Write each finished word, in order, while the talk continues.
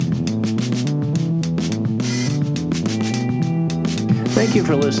Thank you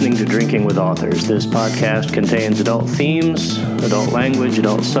for listening to Drinking with Authors. This podcast contains adult themes, adult language,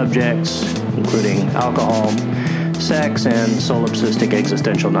 adult subjects, including alcohol, sex, and solipsistic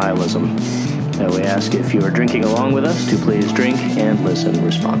existential nihilism. We ask if you are drinking along with us to please drink and listen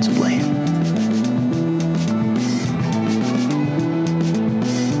responsibly.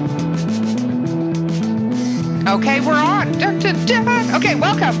 Okay, we're on. Dun, dun, dun. Okay,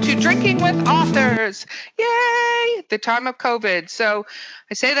 welcome to Drinking with Authors. Yay! The time of COVID. So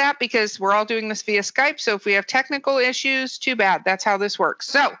I say that because we're all doing this via Skype. So if we have technical issues, too bad. That's how this works.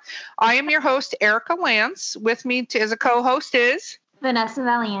 So I am your host, Erica Lance. With me as a co-host is Vanessa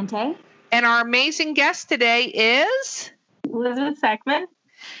Valiente. And our amazing guest today is Elizabeth Seckman.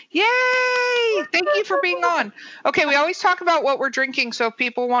 Yay! Thank you for being on. Okay, we always talk about what we're drinking, so if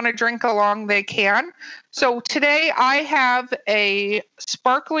people want to drink along, they can. So today I have a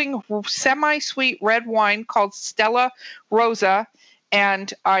sparkling, semi-sweet red wine called Stella Rosa,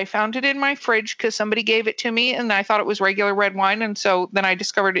 and I found it in my fridge because somebody gave it to me, and I thought it was regular red wine, and so then I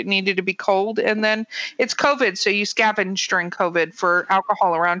discovered it needed to be cold, and then it's COVID, so you scavenge during COVID for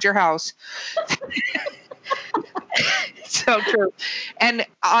alcohol around your house. So true. And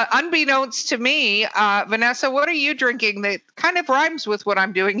unbeknownst to me, Vanessa, what are you drinking that kind of rhymes with what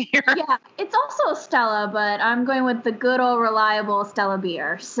I'm doing here? Yeah, it's also a Stella, but I'm going with the good old reliable Stella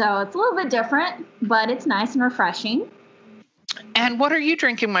beer. So it's a little bit different, but it's nice and refreshing. And what are you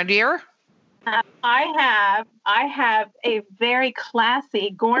drinking, my dear? I have a very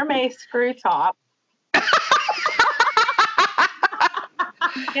classy gourmet screw top.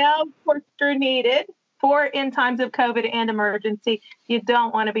 No corkscrew needed. For in times of COVID and emergency, you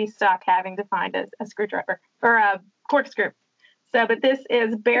don't want to be stuck having to find a screwdriver or a corkscrew. So, but this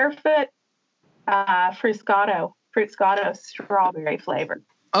is Barefoot Fruscato strawberry flavor.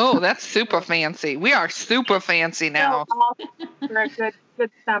 Oh, that's super fancy. We are super fancy now. For a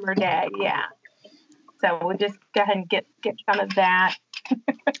good summer day, yeah. So we'll just go ahead and get some of that.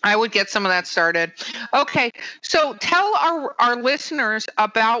 I would get some of that started. Okay, so tell our listeners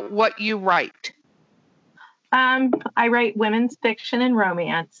about what you write. I write women's fiction and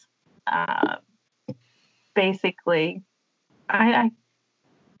romance. Basically, women's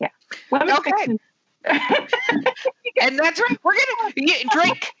fiction. And that's right. We're gonna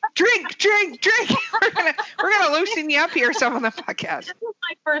drink. We're gonna loosen you up here some of the podcast. This is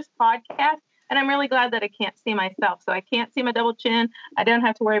my first podcast, and I'm really glad that I can't see myself. So I can't see my double chin. I don't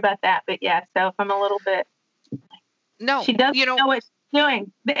have to worry about that. But yeah, so if I'm a little bit, she doesn't know what she's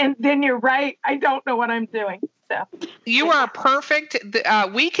doing, and then you're right. I don't know what I'm doing. So you are perfect.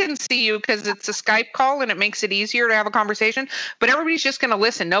 We can see you because it's a Skype call and it makes it easier to have a conversation. But everybody's just going to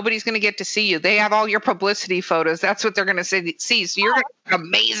listen. Nobody's going to get to see you. They have all your publicity photos. That's what they're going to see. So you're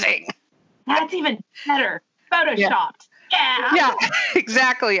amazing. That's even better. Photoshopped. Yeah,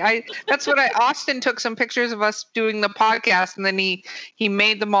 exactly. Austin took some pictures of us doing the podcast, and then he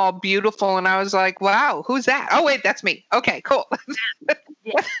made them all beautiful, and I was like, wow, who's that? Oh wait, that's me. Okay, cool.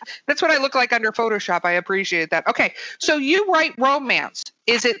 Yeah. That's what I look like under Photoshop. I appreciate that. Okay, so you write romance.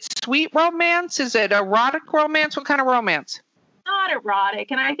 Is it sweet romance? Is it erotic romance? What kind of romance? Not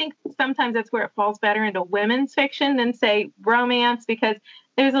erotic, and I think sometimes that's where it falls better into women's fiction than say romance, because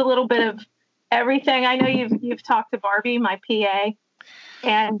there's a little bit of everything. I know you've talked to Barbie, my PA,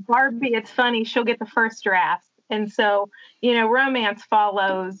 and Barbie, it's funny, she'll get the first draft. And so, romance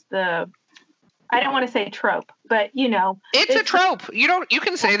follows I don't want to say trope, but it's a trope. You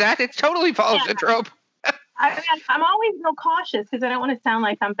can say that. It totally follows a trope. I'm always real cautious because I don't want to sound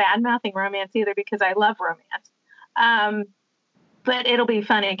like I'm bad-mouthing romance either, because I love romance. But it'll be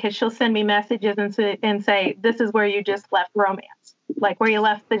funny because she'll send me messages and say, this is where you just left romance. Like where you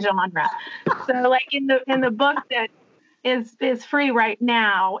left the genre. So like in the book that is free right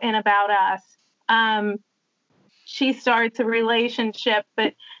now and About Us, she starts a relationship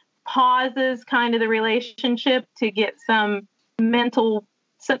but pauses kind of the relationship to get some mental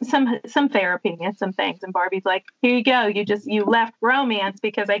some therapy and some things. And Barbie's like, here you go. You left romance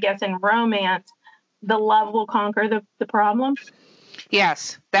because I guess in romance the love will conquer the problem.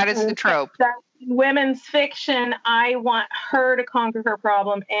 Yes, that is the trope. Women's fiction, I want her to conquer her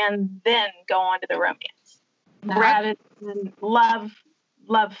problem and then go on to the romance. Rather than love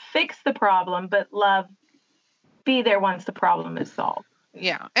fix the problem, but love be there once the problem is solved.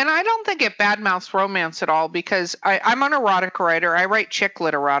 Yeah, and I don't think it badmouths romance at all, because I'm an erotica writer. I write chick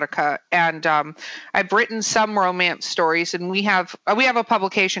lit erotica, and I've written some romance stories, and we have a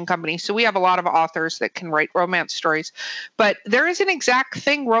publication company, so we have a lot of authors that can write romance stories. But there is an exact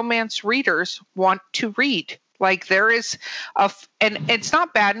thing romance readers want to read. Like there is and it's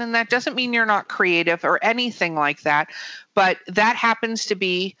not bad, and that doesn't mean you're not creative or anything like that, but that happens to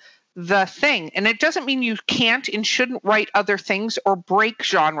be the thing. And it doesn't mean you can't and shouldn't write other things or break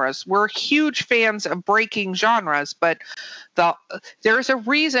genres. We're huge fans of breaking genres, but there's a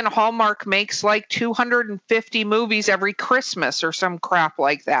reason Hallmark makes like 250 movies every Christmas or some crap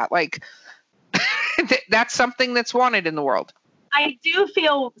like that. Like that's something that's wanted in the world. I do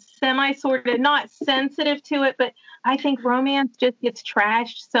feel sort of not sensitive to it, but I think romance just gets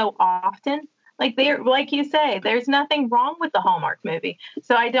trashed so often. Like you say, there's nothing wrong with the Hallmark movie.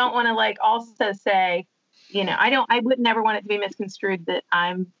 So I don't want to like also say, I would never want it to be misconstrued that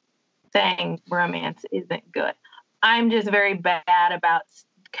I'm saying romance isn't good. I'm just very bad about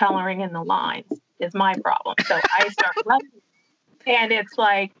coloring in the lines is my problem. So I start loving it. And it's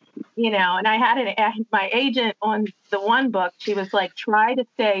like, and I had my agent on the one book, she was like, try to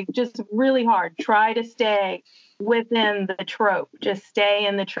stay just really hard. Try to stay within the trope. Just stay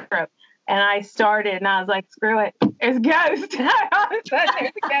in the trope. And I started and I was like, screw it. There's a ghost. All of a sudden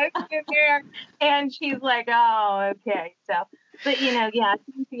there's a ghost in there. And she's like, oh, okay. So, but I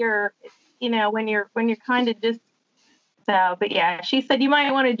think you're, when you're kind of just, so, but yeah, she said, you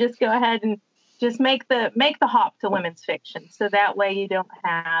might want to just go ahead and just make the hop to women's fiction. So that way you don't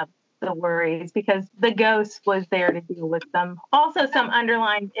have the worries, because the ghost was there to deal with them. Also some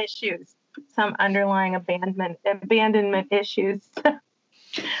underlying issues, some underlying abandonment issues.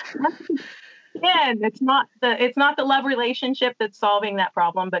 And it's not the love relationship that's solving that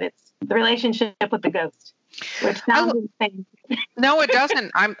problem, but it's the relationship with the ghost, which sounds insane. No, it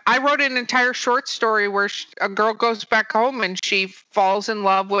doesn't. I wrote an entire short story where a girl goes back home and she falls in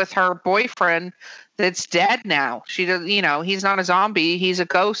love with her boyfriend that's dead now. She does, he's not a zombie. He's a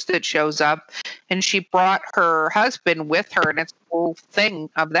ghost that shows up, and she brought her husband with her, and it's the whole thing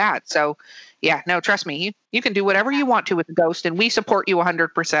of that. So yeah, no, trust me, you can do whatever you want to with the ghost, and we support you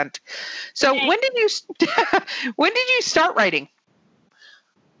 100%. So when did you start writing?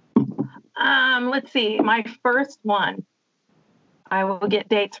 Let's see. My first one, I will get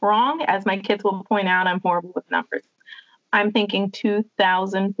dates wrong, as my kids will point out. I'm horrible with numbers. I'm thinking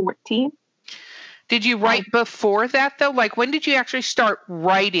 2014. Did you write before that, though? Like, when did you actually start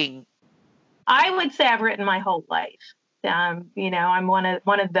writing? I would say I've written my whole life. I'm one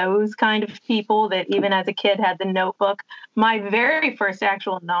of those kind of people that even as a kid had the Notebook. My very first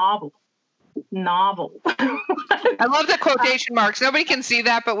actual novel. I love the quotation marks. Nobody can see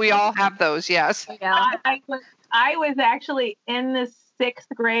that, but we all have those. Yes. Yeah. I was actually in the 6th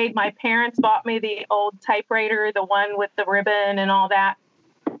grade. My parents bought me the old typewriter, the one with the ribbon and all that.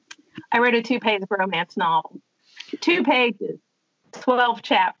 I wrote a 2-page romance novel. 2 pages, 12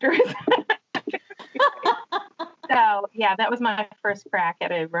 chapters. So, yeah, that was my first crack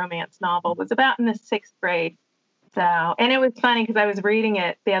at a romance novel. It was about in the 6th grade. So, and it was funny because I was reading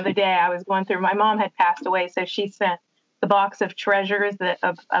it the other day. I was going through, my mom had passed away, so she sent the box of treasures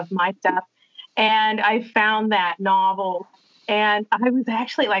of my stuff. And I found that novel, and I was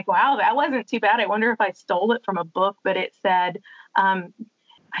actually like, wow, that wasn't too bad. I wonder if I stole it from a book, but it said,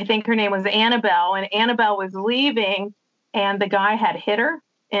 I think her name was Annabelle, and Annabelle was leaving, and the guy had hit her,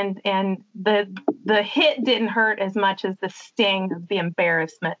 and the hit didn't hurt as much as the sting of the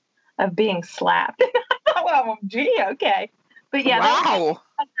embarrassment of being slapped. I thought, well, gee, okay. But yeah, wow.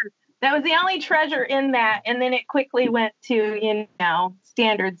 That was the only treasure in that, and then it quickly went to,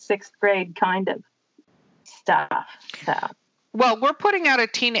 standard 6th grade kind of stuff. So. Well, we're putting out a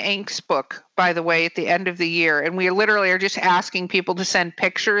Teen Angst book, by the way, at the end of the year. And we literally are just asking people to send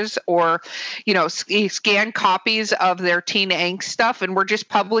pictures or, scan copies of their Teen Angst stuff. And we're just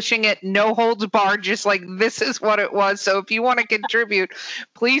publishing it, no holds barred, just like this is what it was. So if you want to contribute,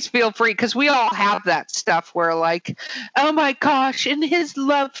 please feel free. Because we all have that stuff where like, oh my gosh, and his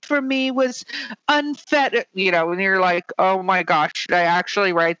love for me was unfettered, and you're like, oh my gosh, did I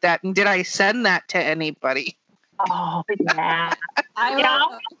actually write that? And did I send that to anybody? Oh, yeah. I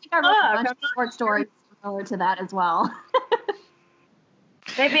wrote a bunch of short stories similar to that as well.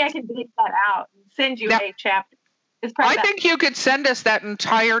 Maybe I can beat that out and send you a chapter. I think you could send us that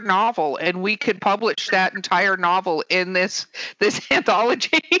entire novel, and we could publish that entire novel in this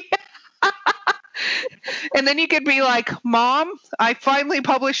anthology. And then you could be like, Mom, I finally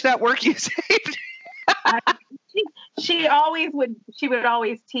published that work you saved. She would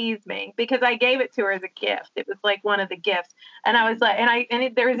always tease me because I gave it to her as a gift. It was like one of the gifts. And I was like,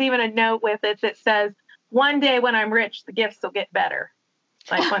 there was even a note with it that says, one day when I'm rich, the gifts will get better.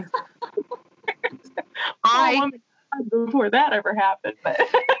 Like once before that ever happened. But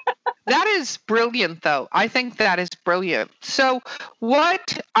that is brilliant though. I think that is brilliant. So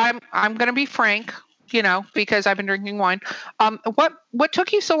I'm going to be frank. because I've been drinking wine. What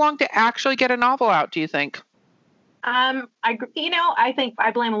took you so long to actually get a novel out, do you think? I think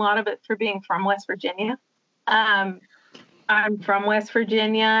I blame a lot of it for being from West Virginia. I'm from West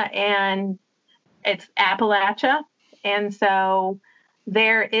Virginia, and it's Appalachia. And so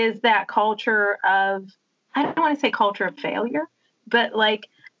there is that culture of, I don't want to say culture of failure, but like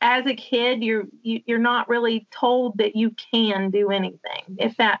as a kid, you're not really told that you can do anything,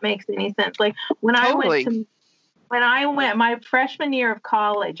 if that makes any sense. Like when Totally. I went my freshman year of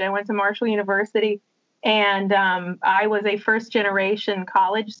college, I went to Marshall University, and I was a first generation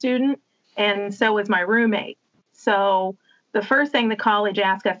college student, and so was my roommate. So the first thing the college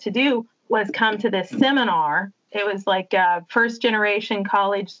asked us to do was come to this seminar. It was like a first generation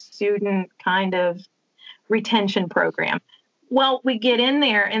college student kind of retention program. Well, we get in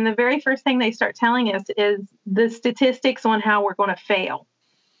there, and the very first thing they start telling us is the statistics on how we're going to fail.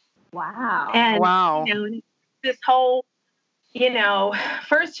 Wow. And Wow. This whole,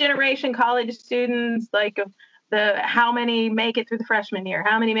 first generation college students, like how many make it through the freshman year,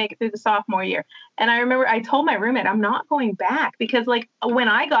 how many make it through the sophomore year. And I remember I told my roommate, I'm not going back, because like when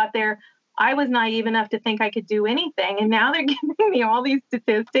I got there, I was naive enough to think I could do anything. And now they're giving me all these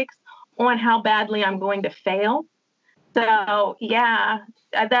statistics on how badly I'm going to fail. So yeah,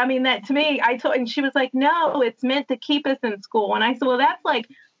 that to me, and she was like, no, it's meant to keep us in school. And I said, well, that's like,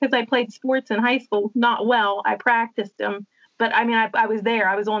 because I played sports in high school, not well, I practiced them, but I was there,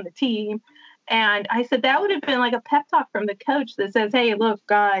 I was on the team. And I said, that would have been like a pep talk from the coach that says, hey, look,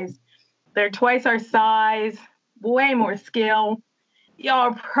 guys, they're twice our size, way more skill.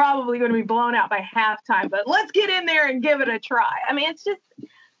 Y'all are probably going to be blown out by halftime, but let's get in there and give it a try. It's just,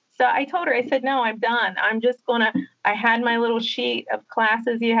 so I told her, I said, no, I'm done. I had my little sheet of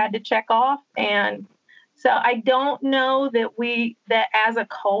classes you had to check off. And so I don't know that as a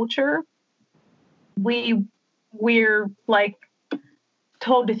culture, we're like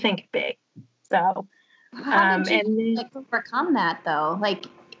told to think big. So, how did you overcome that though? Like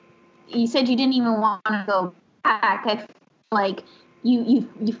you said, you didn't even want to go back. I feel like you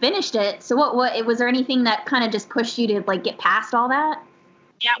finished it. So what was there anything that kind of just pushed you to like get past all that?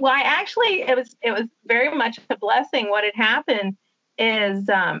 Yeah, well, it was very much a blessing. What had happened is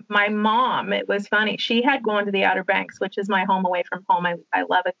my mom, it was funny. She had gone to the Outer Banks, which is my home away from home. I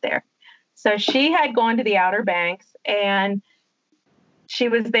love it there. So she had gone to the Outer Banks, and she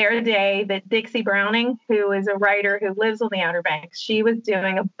was there a day that Dixie Browning, who is a writer who lives on the Outer Banks, she was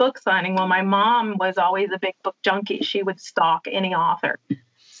doing a book signing. Well, my mom was always a big book junkie. She would stalk any author.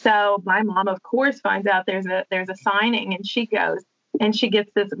 So my mom, of course, finds out there's a signing, and she goes. And she gets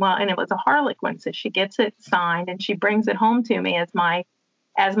this, and it was a Harlequin, so she gets it signed and she brings it home to me as my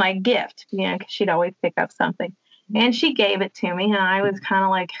gift, because she'd always pick up something. And she gave it to me, and I was kind of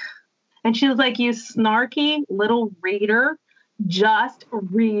like, and she was like, you snarky little reader, just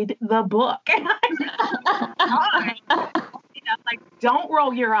read the book. And I was like, don't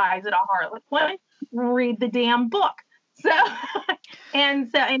roll your eyes at a Harlequin, read the damn book. So and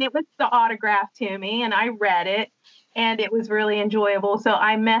it was the autograph to me, and I read it. And it was really enjoyable. So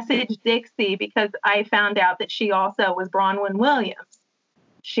I messaged Dixie because I found out that she also was Bronwyn Williams.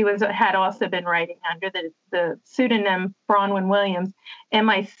 She had also been writing under the pseudonym Bronwyn Williams. And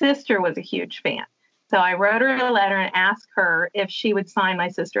my sister was a huge fan. So I wrote her a letter and asked her if she would sign my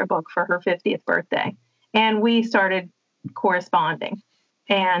sister a book for her 50th birthday. And we started corresponding.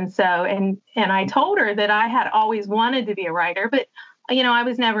 And so, and I told her that I had always wanted to be a writer, but, I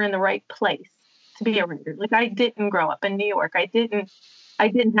was never in the right place to be a writer. Like I didn't grow up in New York. I didn't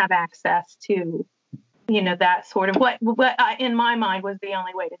have access to, that sort of what in my mind was the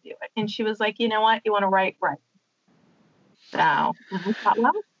only way to do it. And she was like, you know what, you want to write? So I thought,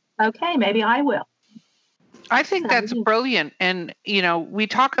 well, okay, maybe I will. I think that's brilliant. And, we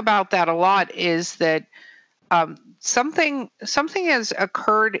talk about that a lot, is that something has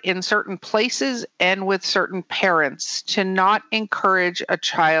occurred in certain places and with certain parents to not encourage a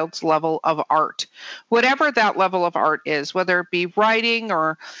child's level of art, whatever that level of art is, whether it be writing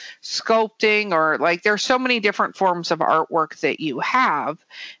or sculpting, or like there's so many different forms of artwork that you have,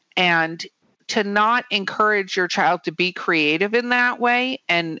 and to not encourage your child to be creative in that way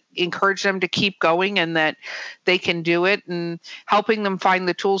and encourage them to keep going and that they can do it, and helping them find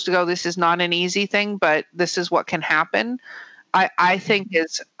the tools to go, this is not an easy thing, but this is what can happen. I think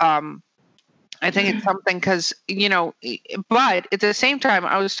it's something, because, but at the same time,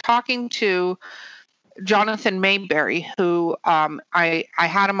 I was talking to Jonathan Mayberry, who I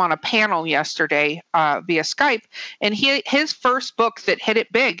had him on a panel yesterday via Skype, and his first book that hit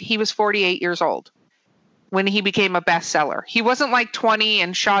it big, he was 48 years old. when he became a bestseller. He wasn't like 20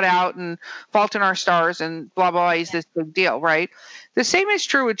 and shot out and Fault in Our Stars and blah, blah, he's this big deal, right? The same is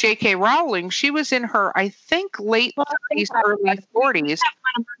true with J.K. Rowling. She was in her, I think, late 30s, early 40s.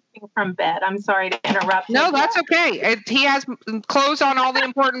 From bed. I'm sorry to interrupt. No, that's okay. He has clothes on all the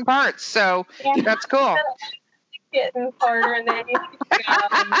important parts, so that's cool. Getting harder and then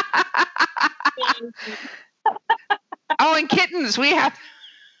Oh, and kittens. We have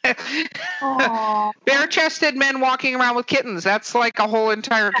bare-chested men walking around with kittens. That's like a whole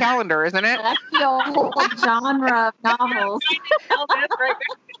entire calendar, isn't it? That's the whole genre of novels.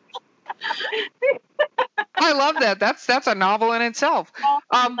 I love that. That's a novel in itself.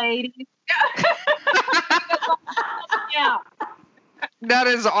 Ladies. Yeah. That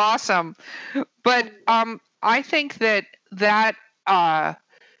is awesome. But I think that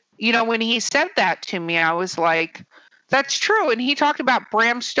when he said that to me, I was like, that's true. And he talked about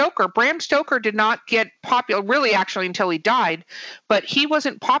Bram Stoker. Bram Stoker did not get popular, really, actually, until he died. But he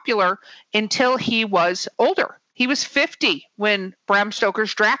wasn't popular until he was older. He was 50 when Bram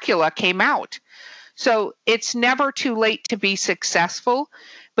Stoker's Dracula came out. So it's never too late to be successful,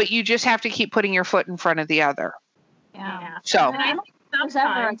 but you just have to keep putting your foot in front of the other. Yeah. So I don't think there's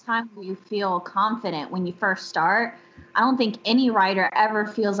ever a time where you feel confident when you first start. I don't think any writer ever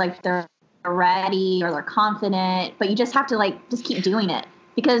feels like they're ready or they're confident, but you just have to just keep doing it,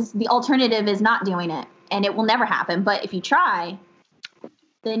 because the alternative is not doing it, and it will never happen. But if you try,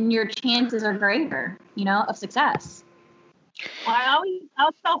 then your chances are greater, of success. Well,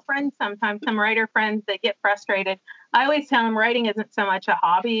 I'll tell friends sometimes, some writer friends that get frustrated. I always tell them writing isn't so much a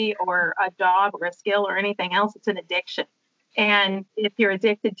hobby or a job or a skill or anything else. It's an addiction. And if you're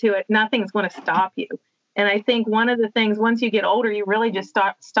addicted to it, nothing's going to stop you. And I think one of the things, once you get older, you really just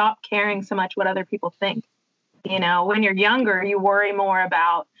stop caring so much what other people think. When you're younger, you worry more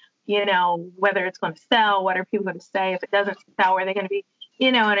about, whether it's going to sell, what are people going to say? If it doesn't sell, where are they going to be?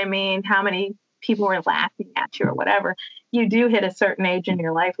 You know what I mean? How many people are laughing at you or whatever. You do hit a certain age in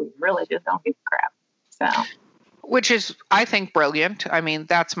your life where you really just don't give a crap. So, which is, I think, brilliant. I mean,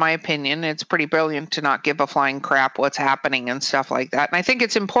 that's my opinion. It's pretty brilliant to not give a flying crap what's happening and stuff like that. And I think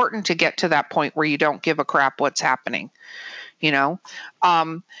it's important to get to that point where you don't give a crap what's happening. Let's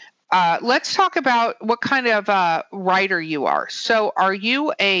talk about what kind of writer you are. So are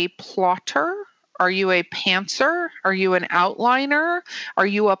you a plotter? Are you a pantser? Are you an outliner? Are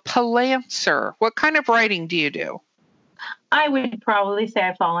you a pantser? What kind of writing do you do? I would probably say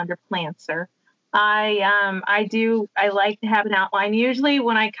I fall under pantser. I like to have an outline. Usually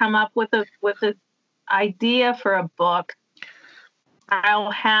when I come up with a idea for a book,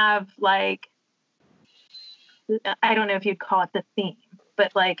 I'll have I don't know if you'd call it the theme,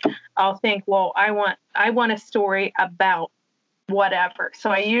 but I'll think, well, I want a story about whatever.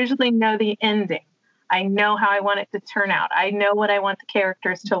 So I usually know the ending. I know how I want it to turn out. I know what I want the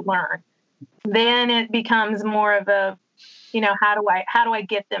characters to learn. Then it becomes more of a, how do I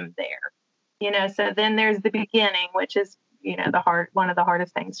get them there? So then there's the beginning, which is, one of the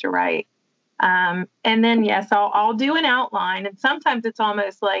hardest things to write. And then, yes, I'll do an outline, and sometimes it's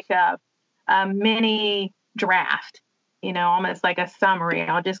almost like a mini draft, almost like a summary.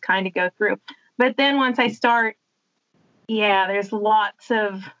 I'll just kind of go through. But then once I start, there's lots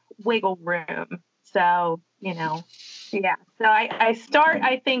of wiggle room. So, So I start,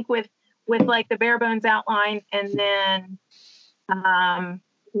 I think, with the bare bones outline, and then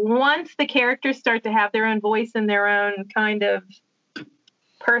once the characters start to have their own voice and their own kind of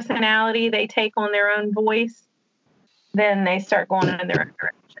personality, they take on their own voice, then they start going in their own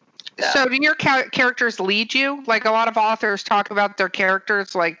direction. So do your characters lead you? Like a lot of authors talk about their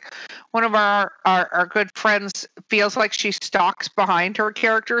characters. Like one of our good friends feels like she stalks behind her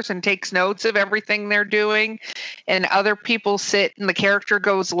characters and takes notes of everything they're doing. And other people sit and the character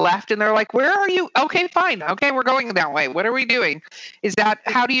goes left and they're like, where are you? Okay, fine. Okay, we're going that way. What are we doing?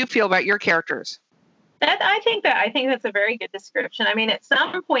 How do you feel about your characters? I think that's a very good description. I mean, at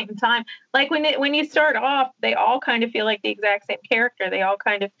some point in time, like when you start off, they all kind of feel like the exact same character. They all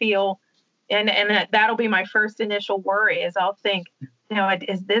kind of feel, and that'll be my first initial worry is I'll think,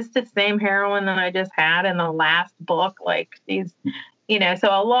 is this the same heroine that I just had in the last book? Like she's, so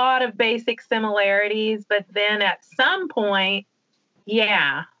a lot of basic similarities, but then at some point, they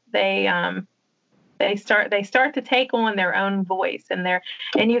start to take on their own voice, and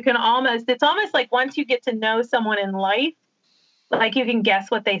you can it's almost like once you get to know someone in life, like you can guess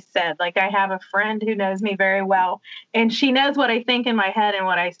what they said. Like I have a friend who knows me very well, and she knows what I think in my head and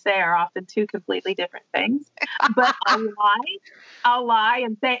what I say are often two completely different things. But I'll lie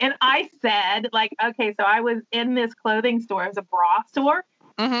and say, and I said, okay, so I was in this clothing store, it was a bra store,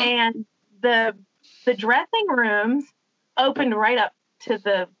 and the dressing rooms opened right up to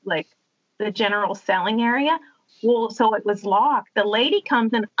the general selling area. Well, so it was locked. The lady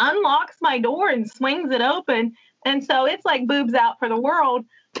comes and unlocks my door and swings it open. And so it's like boobs out for the world.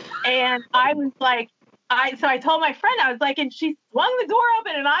 And I was like, so I told my friend, I was like, and she swung the door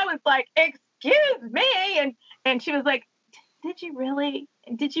open and I was like, excuse me. And she was like, did you really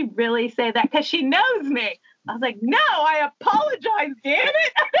say that? Because she knows me. I was like, no, I apologize, damn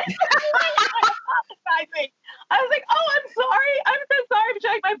it. I'm apologizing. I was like, oh, I'm sorry. I'm so sorry for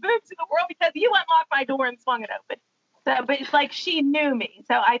showing my boobs to the world because you unlocked my door and swung it open. So, but it's like she knew me.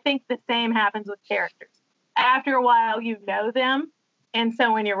 So I think the same happens with characters. After a while, you know them. And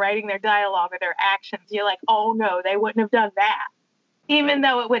so when you're writing their dialogue or their actions, you're like, oh, no, they wouldn't have done that. Even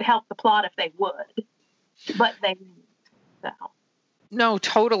though it would help the plot if they would. But they didn't. So. No,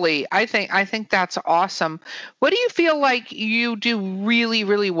 totally. I think that's awesome. What do you feel like you do really,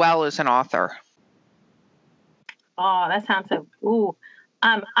 really well as an author? Oh, that sounds so cool.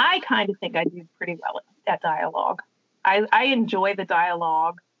 I kind of think I do pretty well at dialogue. I enjoy the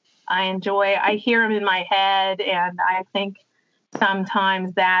dialogue. I hear them in my head, and I think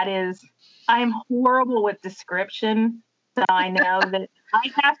sometimes I'm horrible with description. So I know that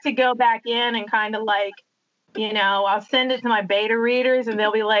I have to go back in and kind of like, I'll send it to my beta readers and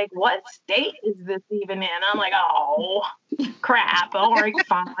they'll be like, what state is this even in? I'm like, oh, crap. All right,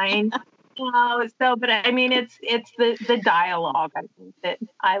 fine. But I mean, it's the dialogue, I think, that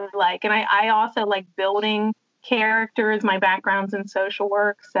I like. And I also like building characters. My background's in social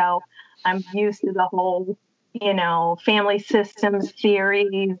work. So I'm used to the whole, family systems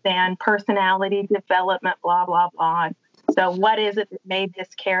theories and personality development, blah, blah, blah. So what is it that made this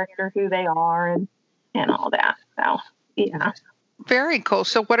character who they are and all that. So, yeah. Very cool.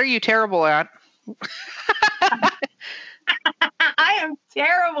 So what are you terrible at? I am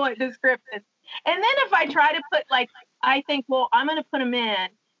terrible at descriptions. And then if I try to put I think, well, I'm going to put them in.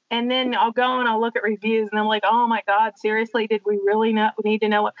 And then I'll go and I'll look at reviews and I'm like, oh my God, seriously, did we really need to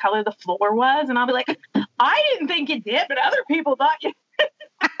know what color the floor was? And I'll be like, I didn't think it did, but other people thought you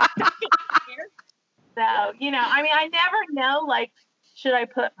So, I never know, should I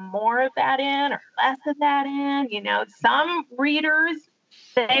put more of that in or less of that in? Some readers,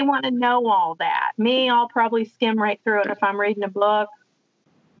 they want to know all that. Me, I'll probably skim right through it. If I'm reading a book,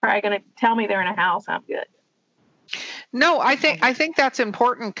 probably going to tell me they're in a house, I'm good. No, I think that's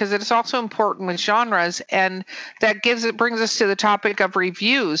important because it's also important with genres, and that brings us to the topic of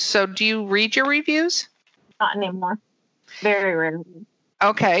reviews. So do you read your reviews? Not anymore. Very rarely.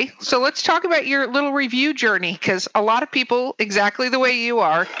 Okay, so let's talk about your little review journey, because a lot of people, exactly the way you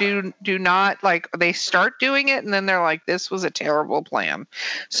are, do not they start doing it and then they're like, this was a terrible plan.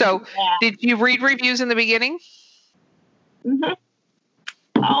 So Did you read reviews in the beginning? Mm-hmm.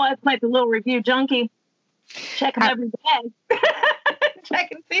 Oh, that's like the little review junkie. Check them every day. Check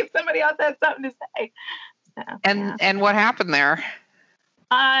and see if somebody else has something to say. So, and what happened there?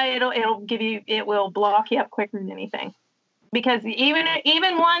 It will block you up quicker than anything. Because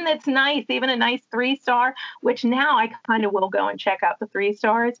even one that's nice, even a nice 3-star, which now I kind of will go and check out the 3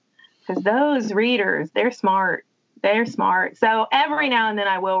 stars, because those readers, they're smart. They're smart. So every now and then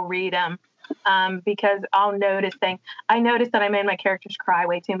I will read them because I'll notice things. I noticed that I made my characters cry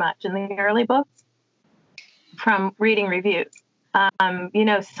way too much in the early books from reading reviews. Some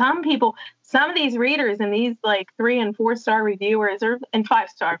of these readers and these 3 and 4-star reviewers and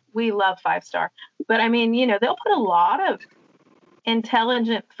 5-star, we love 5-star. But they'll put a lot of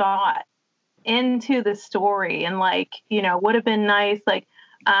intelligent thought into the story and would have been nice.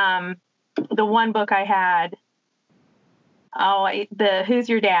 The one book I had, the Who's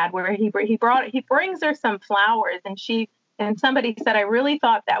Your Dad, where he brings her some flowers and somebody said, I really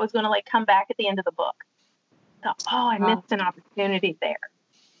thought that was going to come back at the end of the book. So, I missed an opportunity there.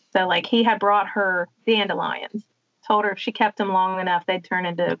 So he had brought her dandelions, told her if she kept them long enough, they'd turn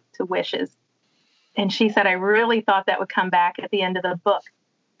into wishes. And she said, I really thought that would come back at the end of the book.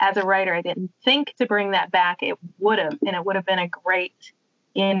 As a writer, I didn't think to bring that back. It would have, and it would have been a great,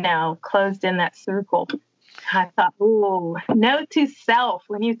 closed in that circle. I thought, ooh, note to self,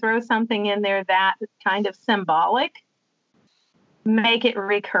 when you throw something in there that is kind of symbolic, make it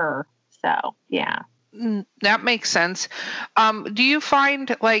recur. So, yeah. That makes sense. Do you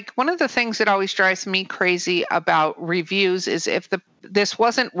find one of the things that always drives me crazy about reviews is if this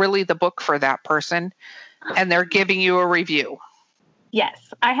wasn't really the book for that person and they're giving you a review?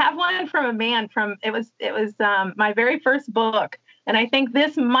 Yes, I have one from a man it was my very first book. And I think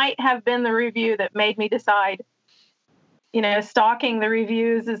this might have been the review that made me decide, stalking the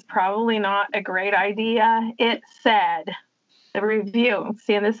reviews is probably not a great idea. It said, the review.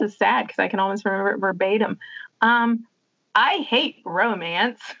 See, and this is sad because I can almost remember it verbatim. I hate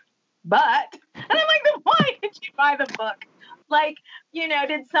romance, but, and I'm like, then why did you buy the book? Like,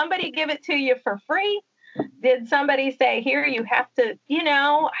 did somebody give it to you for free? Did somebody say, here, you have to,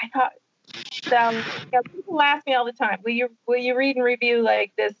 I thought, so people ask me all the time, will you read and review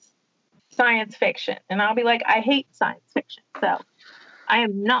like this science fiction? And I'll be like, I hate science fiction. So I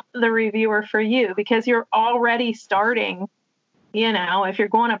am not the reviewer for you because you're already starting, if you're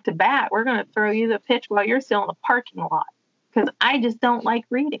going up to bat, we're going to throw you the pitch while you're still in the parking lot because I just don't like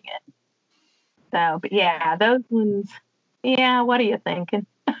reading it. So, but yeah, those ones, yeah, what are you thinking?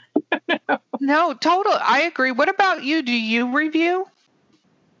 No, totally. I agree. What about you? Do you review?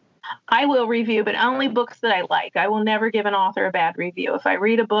 I will review, but only books that I like. I will never give an author a bad review. If I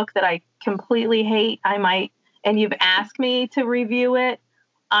read a book that I completely hate, I might, and you've asked me to review it,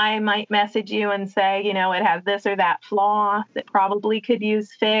 I might message you and say, it has this or that flaw that probably could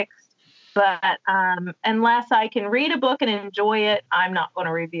use fixed. But unless I can read a book and enjoy it, I'm not going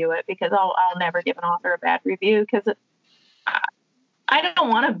to review it because I'll never give an author a bad review because I don't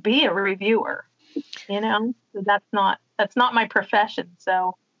want to be a reviewer. So that's not my profession.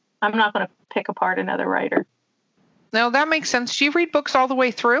 So I'm not going to pick apart another writer. No, that makes sense. Do you read books all the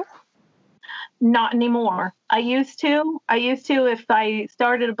way through? Not anymore. I used to. If I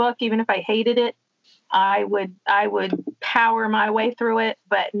started a book, even if I hated it, I would power my way through it.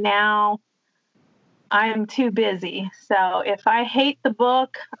 But now I'm too busy. So if I hate the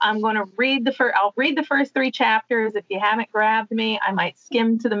book, I'm going to read I'll read the first 3 chapters. If you haven't grabbed me, I might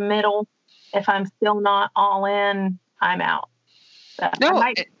skim to the middle. If I'm still not all in, I'm out. So I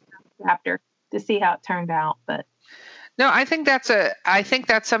might read a chapter to see how it turned out, but. No, I think that's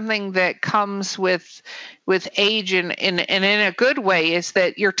something that comes with age and in a good way is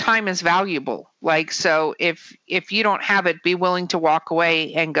that your time is valuable. Like, so if you don't have it, be willing to walk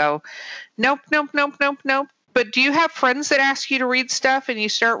away and go, nope. But do you have friends that ask you to read stuff and you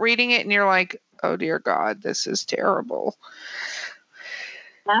start reading it and you're like, oh dear God, this is terrible?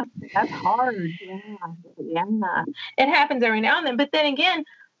 That's hard. Yeah. It happens every now and then. But then again,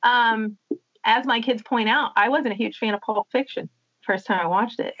 as my kids point out, I wasn't a huge fan of Pulp Fiction first time I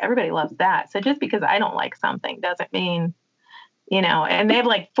watched it. Everybody loves that. So just because I don't like something doesn't mean, and they've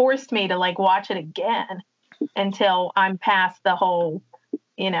like forced me to like watch it again until I'm past the whole,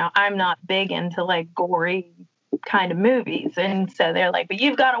 I'm not big into like gory kind of movies. And so they're like, but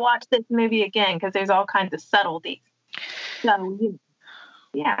you've got to watch this movie again because there's all kinds of subtleties. So,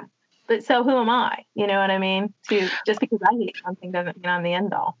 yeah. But so who am I? You know what I mean? Just because I hate something doesn't mean I'm the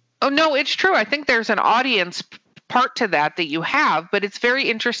end all. Oh, no, it's true. I think there's an audience part to that you have, but it's very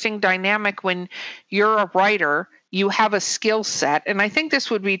interesting dynamic when you're a writer, you have a skill set. And I think this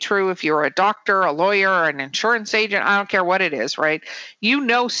would be true if you're a doctor, a lawyer, an insurance agent, I don't care what it is, right? You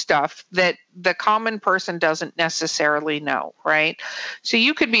know stuff that the common person doesn't necessarily know, right? So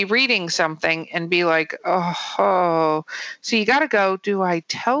you could be reading something and be like, oh. So you got to go, do I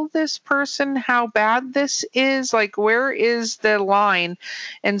tell this person how bad this is? Like, where is the line?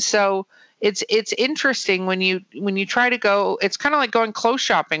 And so it's interesting when you try to go, it's kind of like going clothes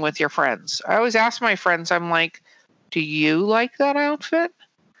shopping with your friends. I always ask my friends, I'm like, do you like that outfit?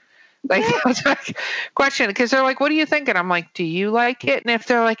 Like, that's my question, because they're like, what do you think? And I'm like, do you like it? And if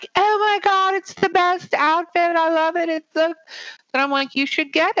they're like, oh my God, it's the best outfit, I love it, then I'm like, you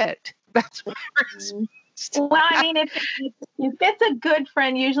should get it. That's my response. Well, I mean, if it's a good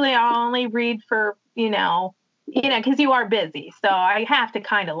friend, usually I'll only read for, because you are busy. So I have to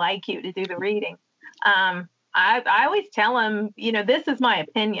kind of like you to do the reading. I always tell them, this is my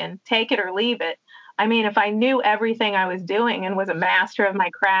opinion, take it or leave it. I mean, if I knew everything I was doing and was a master of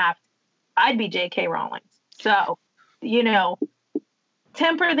my craft, I'd be J.K. Rowling. So,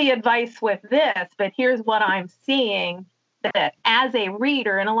 temper the advice with this, but here's what I'm seeing that as a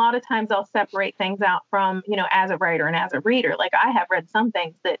reader, and a lot of times I'll separate things out from, as a writer and as a reader. Like I have read some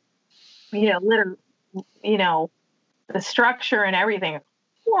things that, literally, the structure and everything is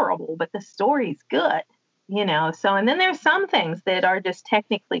horrible, but the story's good. So, and then there's some things that are just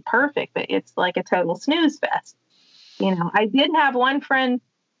technically perfect, but it's like a total snooze fest. I did have one friend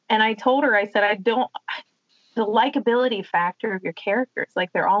and I told her, I said, the likability factor of your characters,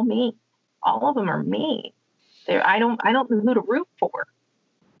 like they're all mean. All of them are mean. I don't know who to root for.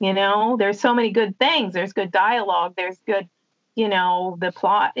 There's so many good things. There's good dialogue. There's good, the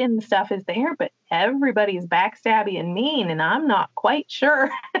plot and stuff is there, but everybody's backstabby and mean, and I'm not quite sure.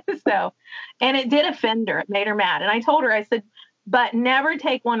 So, and it did offend her. It made her mad. And I told her, I said, but never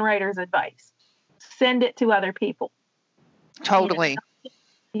take one writer's advice. Send it to other people. Totally.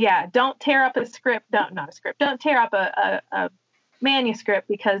 Yeah. Don't tear up a script. Don't tear up a manuscript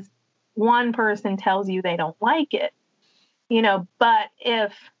because one person tells you they don't like it, but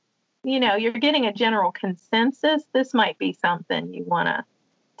if, you're getting a general consensus, this might be something you want to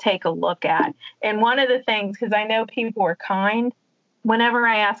take a look at. And one of the things, because I know people are kind, whenever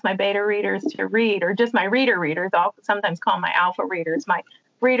I ask my beta readers to read, or just my readers, I'll sometimes call my alpha readers, my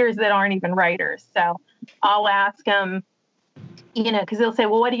readers that aren't even writers. So I'll ask them, because they'll say,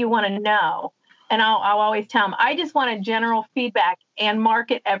 well, what do you want to know? And I'll always tell them, I just want a general feedback and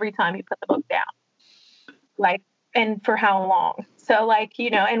mark it every time you put the book down. Like, and for how long? So like,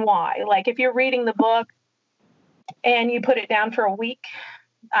 and why? Like if you're reading the book and you put it down for a week,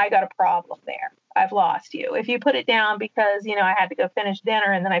 I got a problem there. I've lost you. If you put it down because, I had to go finish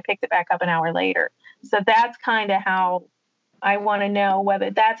dinner and then I picked it back up an hour later. So that's kind of how I want to know whether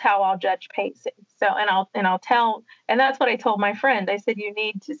that's how I'll judge pacing. So, and I'll tell, and that's what I told my friend. I said, you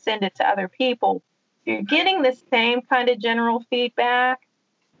need to send it to other people. If you're getting the same kind of general feedback,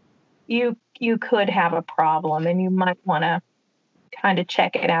 you could have a problem and you might want to kind of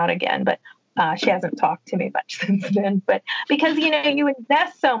check it out again. But she hasn't talked to me much since then, but because, you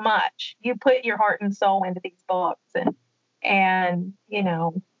invest so much, you put your heart and soul into these books and,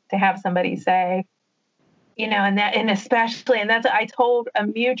 to have somebody say, and especially, and that's, I told a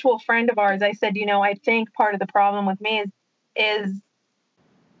mutual friend of ours, I said, I think part of the problem with me is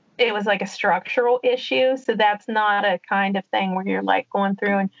it was like a structural issue. So that's not a kind of thing where you're like going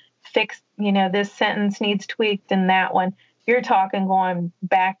through and fix, this sentence needs tweaked and that one. You're talking going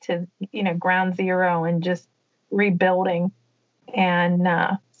back to, ground zero and just rebuilding. And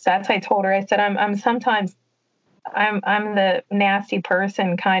so that's what I told her. I said, I'm sometimes I'm the nasty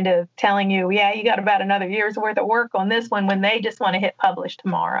person kind of telling you, yeah, you got about another year's worth of work on this one when they just want to hit publish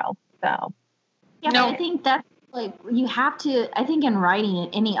tomorrow. So yeah, no. I think that's like you have to. I think in writing,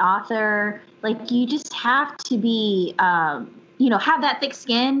 any author, like you just have to be, have that thick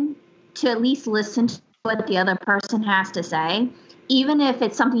skin to at least listen to what the other person has to say, even if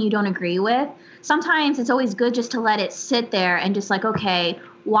it's something you don't agree with. Sometimes it's always good just to let it sit there and just like, okay,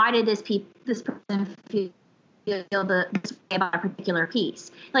 why did this person feel this way about a particular piece?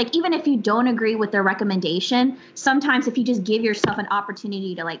 Like, even if you don't agree with their recommendation, sometimes if you just give yourself an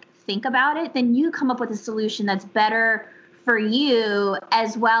opportunity to like think about it, then you come up with a solution that's better for you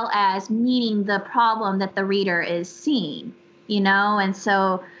as well as meeting the problem that the reader is seeing, and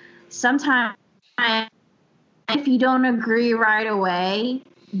so sometimes if you don't agree right away,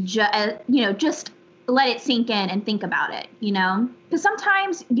 just let it sink in and think about it, because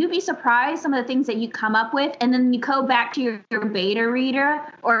sometimes you'd be surprised some of the things that you come up with, and then you go back to your beta reader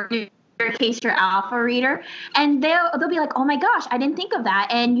or in your case your alpha reader, and they'll be like, oh my gosh, I didn't think of that,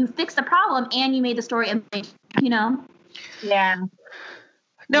 and you fixed the problem and you made the story amazing, Yeah.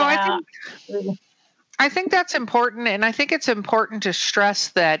 No, yeah. I think that's important, and I think it's important to stress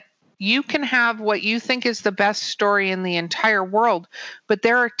that you can have what you think is the best story in the entire world, but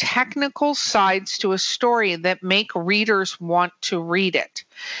there are technical sides to a story that make readers want to read it.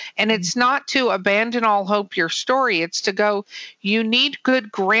 And it's not to abandon all hope your story. It's to go, you need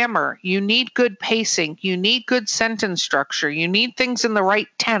good grammar. You need good pacing. You need good sentence structure. You need things in the right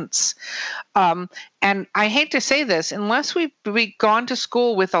tense. And I hate to say this, unless we've gone to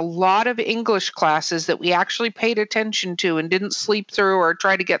school with a lot of English classes that we actually paid attention to and didn't sleep through or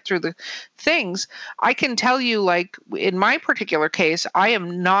try to get through the things, I can tell you, like in my particular case, I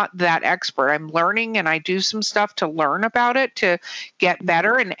am not that expert. I'm learning and I do some stuff to learn about it to get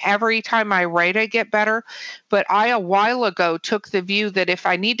better. And every time I write, I get better. But I, a while ago, took the view that if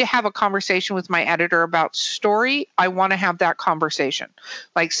I need to have a conversation with my editor about story, I want to have that conversation.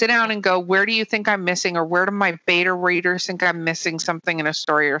 Like sit down and go, where do you think I'm missing, or where do my beta readers think I'm missing something in a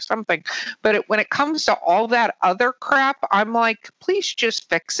story or something? But when it comes to all that other crap, I'm like, please just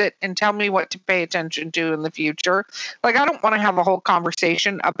fix it and tell me what to pay attention to in the future. Like, I don't want to have a whole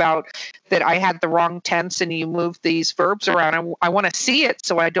conversation about that I had the wrong tense and you moved these verbs around. I want to see it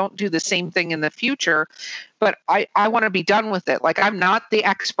so I don't do the same thing in the future. But I want to be done with it. Like, I'm not the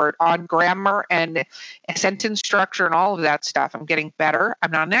expert on grammar and sentence structure and all of that stuff. I'm getting better.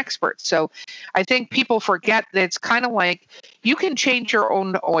 I'm not an expert. So I think people forget that it's kind of like you can change your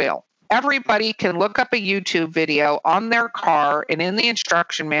own oil. Everybody can look up a YouTube video on their car and in the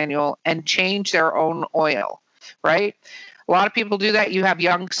instruction manual and change their own oil, right? A lot of people do that. You have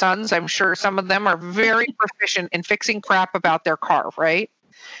young sons. I'm sure some of them are very proficient in fixing crap about their car, right?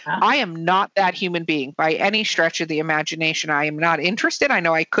 I am not that human being by any stretch of the imagination. I am not interested. I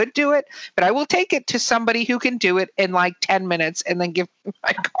know I could do it, but I will take it to somebody who can do it in like 10 minutes and then give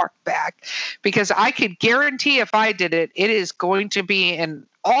my car back, because I could guarantee if I did it, it is going to be an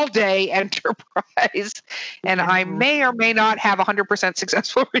all day enterprise, and I may or may not have 100%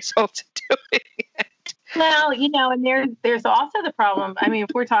 successful results doing it. Well, and there's also the problem. I mean,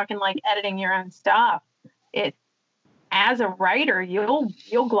 if we're talking like editing your own stuff, as a writer, you'll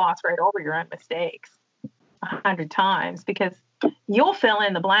gloss right over your own mistakes 100 times because you'll fill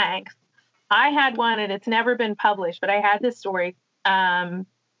in the blanks. I had one, and it's never been published, but I had this story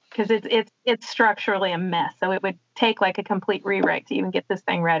because it's structurally a mess, so it would take like a complete rewrite to even get this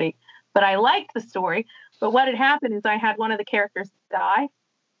thing ready. But I liked the story. But what had happened is I had one of the characters die,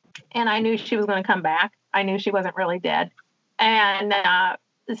 and I knew she was going to come back. I knew she wasn't really dead, and a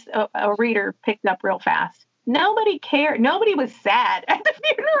reader picked up real fast. Nobody cared. Nobody was sad at the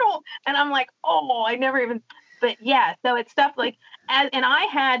funeral. And I'm like, oh, I never even, but yeah. So it's stuff like, and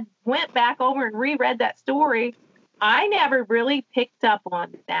I went back over and reread that story. I never really picked up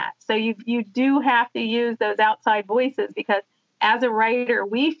on that. So you do have to use those outside voices because as a writer,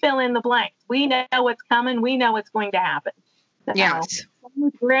 we fill in the blanks. We know what's coming. We know what's going to happen. So, yes.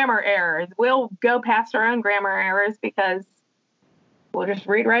 Grammar errors. We'll go past our own grammar errors because we'll just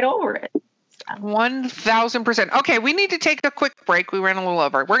read right over it. 1,000%. Okay, we need to take a quick break. We ran a little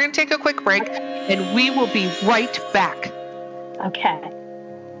over. We're going to take a quick break, and we will be right back. Okay.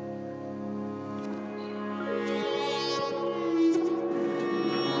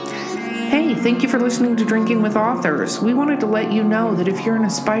 Hey, thank you for listening to Drinking with Authors. We wanted to let you know that if you're an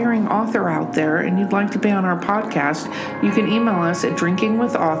aspiring author out there and you'd like to be on our podcast, you can email us at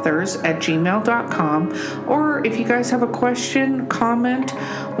drinkingwithauthors@gmail.com. Or if you guys have a question, comment,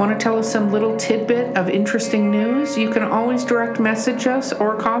 want to tell us some little tidbit of interesting news, you can always direct message us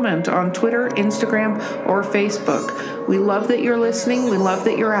or comment on Twitter, Instagram, or Facebook. We love that you're listening, we love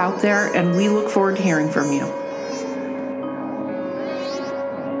that you're out there, and we look forward to hearing from you.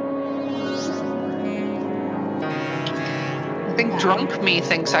 I think drunk me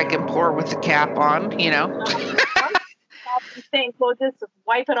thinks I can pour with the cap on, Think we'll just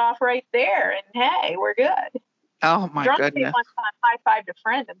wipe it off right there, and hey, we're good. Oh my drunk goodness! Me one time high-fived a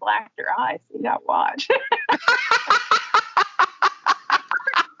friend and blacked her eyes. So you got to watch.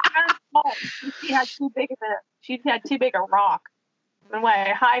 She had too big a rock. And when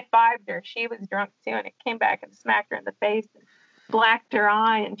I high-fived her, she was drunk too, and it came back and smacked her in the face and blacked her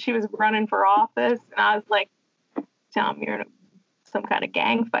eye, and she was running for office, and I was like, tell me you're in some kind of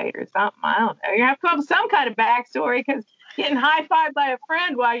gang fight or something. I don't know. You have to come up with some kind of backstory because getting high-fived by a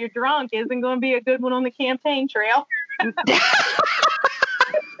friend while you're drunk isn't going to be a good one on the campaign trail.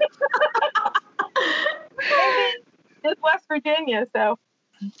 It's West Virginia, so.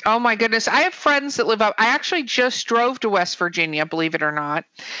 Oh my goodness. I have friends that live up. I actually just drove to West Virginia, believe it or not.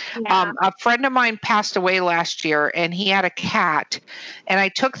 Yeah. A friend of mine passed away last year and he had a cat, and I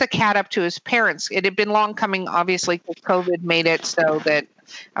took the cat up to his parents. It had been long coming, obviously, because COVID made it so that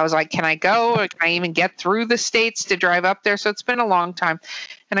I was like, can I go? Or can I even get through the states to drive up there? So it's been a long time.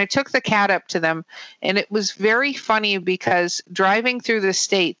 And I took the cat up to them, and it was very funny because driving through the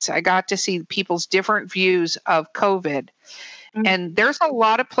states, I got to see people's different views of COVID. And there's a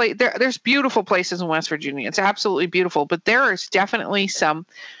lot of there's beautiful places in West Virginia. It's absolutely beautiful, but there is definitely some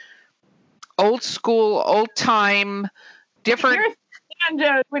old school, old time, different. Here's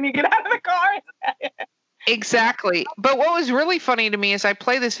banjos when you get out of the car. Exactly. But what was really funny to me is I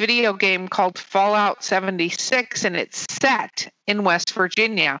play this video game called Fallout 76, and it's set in West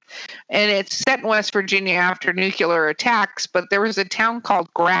Virginia. And it's set in West Virginia after nuclear attacks, but there was a town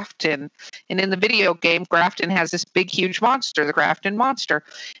called Grafton. And in the video game, Grafton has this big, huge monster, the Grafton Monster.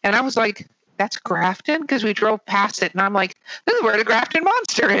 And I was like, that's Grafton? Because we drove past it, and I'm like, this is where the Grafton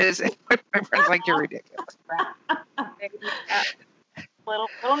Monster is. And my friend's like, you're ridiculous.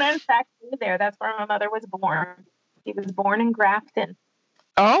 Little known fact there. That's where my mother was born. She was born in Grafton.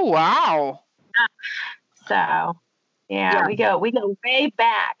 Oh wow! So, yeah. we go way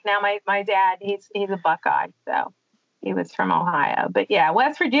back. Now my dad, he's a Buckeye, so he was from Ohio. But yeah,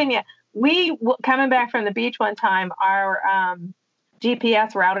 West Virginia. We coming back from the beach one time. Our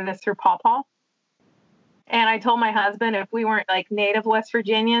GPS routed us through Paw Paw. And I told my husband if we weren't like native West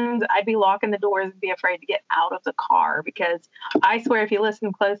Virginians, I'd be locking the doors and be afraid to get out of the car because I swear if you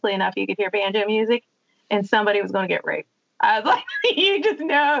listen closely enough, you could hear banjo music and somebody was going to get raped. I was like, you just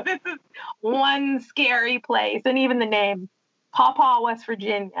know this is one scary place. And even the name, Paw Paw, West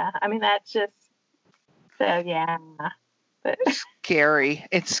Virginia. I mean, that's just, so yeah. But. Scary.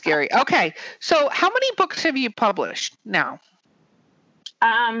 It's scary. Okay. So how many books have you published now?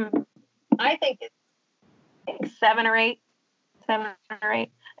 I think it's 7 or 8,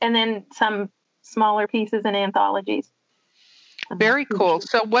 and then some smaller pieces in anthologies. Very cool.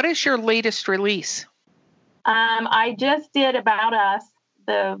 So what is your latest release? I just did About Us,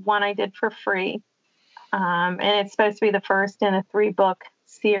 the one I did for free. And it's supposed to be the first in a 3-book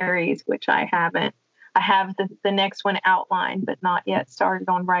series, which I haven't. I have the next one outlined, but not yet started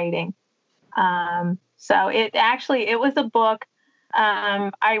on writing. So it was a book.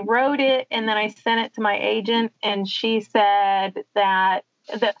 I wrote it and then I sent it to my agent, and she said that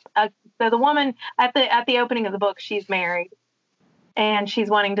the woman at the opening of the book, she's married and she's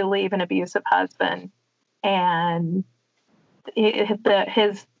wanting to leave an abusive husband, and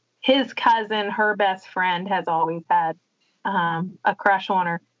his cousin, her best friend, has always had a crush on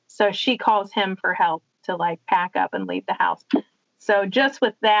her. So she calls him for help to like pack up and leave the house. So just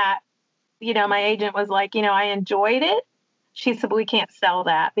with that, my agent was like, I enjoyed it. She said, we can't sell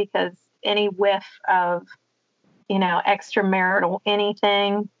that because any whiff of, extramarital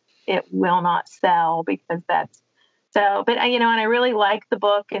anything, it will not sell because that's so. But, and I really liked the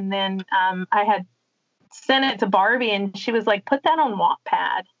book. And then I had sent it to Barbie, and she was like, put that on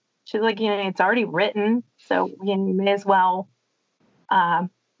Wattpad. She's like, it's already written, so you may as well, at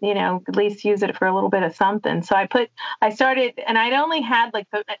least use it for a little bit of something. So I started, and I'd only had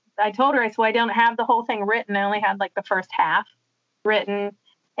I told her, I don't have the whole thing written. I only had like the first half written.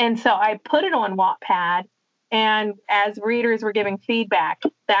 And so I put it on Wattpad, and as readers were giving feedback,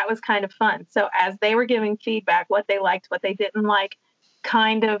 that was kind of fun. So as they were giving feedback, what they liked, what they didn't like,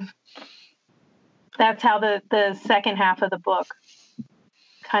 that's how the second half of the book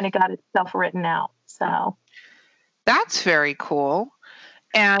kind of got itself written out. So that's very cool.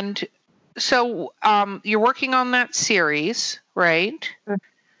 And so you're working on that series, right? Mm-hmm.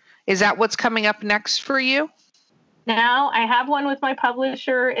 Is that what's coming up next for you? Now I have one with my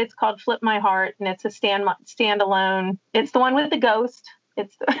publisher. It's called Flip My Heart, and it's a standalone. It's the one with the ghost.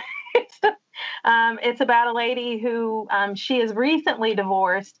 It's about a lady who she is recently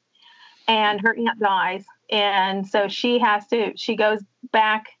divorced, and her aunt dies, and so she goes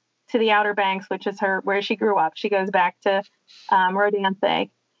back to the Outer Banks, which is where she grew up. She goes back to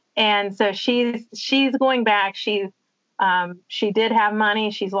Rodanthe, and so she's going back. She did have money.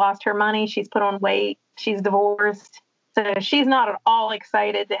 She's lost her money. She's put on weight. She's divorced, so she's not at all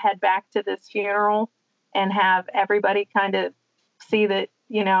excited to head back to this funeral and have everybody kind of see that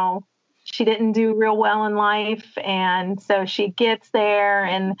she didn't do real well in life. And so she gets there,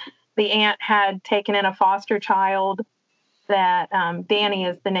 and the aunt had taken in a foster child that Danny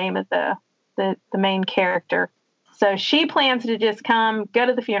is the name of the main character. So she plans to just go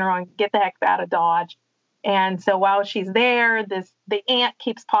to the funeral and get the heck out of Dodge. And so while she's there, the aunt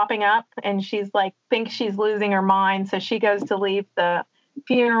keeps popping up, and she's like, thinks she's losing her mind. So she goes to leave the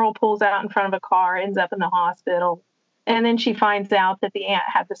funeral, pulls out in front of a car, ends up in the hospital. And then she finds out that the aunt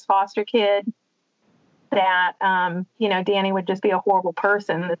had this foster kid, that, Danny would just be a horrible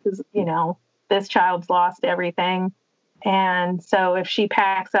person. This child's lost everything. And so if she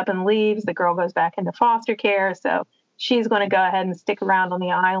packs up and leaves, the girl goes back into foster care. So she's going to go ahead and stick around on the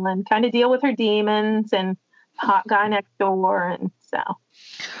island, kind of deal with her demons and hot guy next door. And so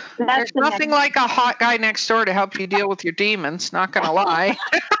there's nothing like a hot guy next door to help you deal with your demons. Not going to lie.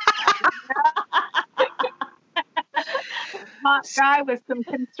 Hot guy with some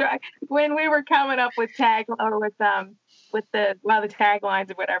construct. When we were coming up with with the taglines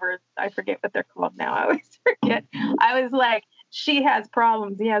or whatever, I forget what they're called now. I always forget. I was like, she has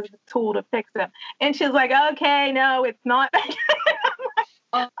problems. He has the tool to fix them. And she's like, okay, no, it's not.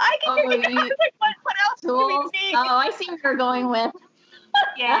 I can do it. What else do we need? Oh, I see what you're going with.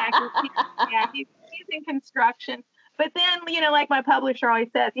 He's in construction. But then, like my publisher always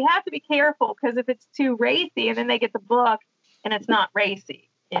says, you have to be careful, because if it's too racy and then they get the book and it's not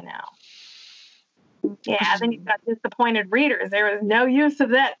racy, Yeah, then you've got disappointed readers. There was no use of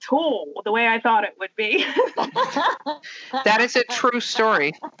that tool the way I thought it would be. That is a true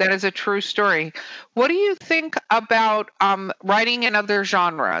story. That is a true story. What do you think about writing in other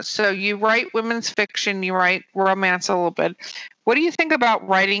genres? So you write women's fiction, you write romance a little bit. What do you think about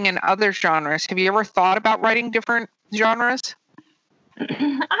writing in other genres? Have you ever thought about writing different genres?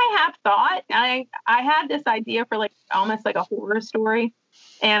 I have thought. I had this idea for almost like a horror story.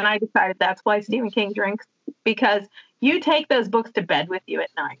 And I decided that's why Stephen King drinks, because you take those books to bed with you at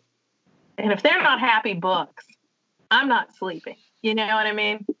night. And if they're not happy books, I'm not sleeping. You know what I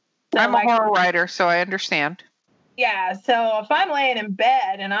mean? So I'm a horror writer, so I understand. Yeah. So if I'm laying in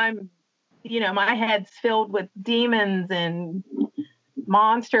bed and I'm, my head's filled with demons and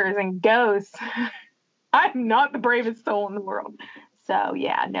monsters and ghosts, I'm not the bravest soul in the world. So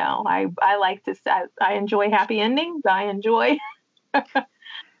yeah, no, I like to, I enjoy happy endings. I enjoy...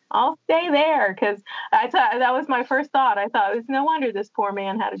 I'll stay there, because I thought that was my first thought. I thought it was no wonder this poor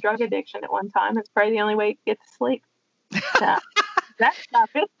man had a drug addiction at one time. It's probably the only way to get to sleep. So, That stuff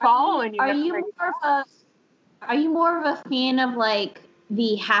is following you. Are you more of a fan of like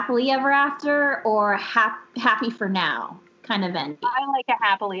the happily ever after or happy for now kind of ending? I like a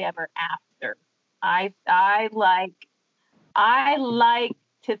happily ever after. I like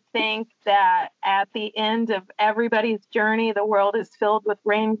to think that at the end of everybody's journey, the world is filled with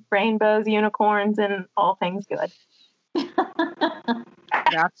rainbows, unicorns, and all things good.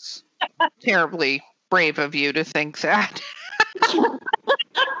 That's terribly brave of you to think that. Well,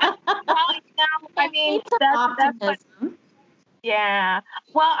 I mean, that's what, yeah.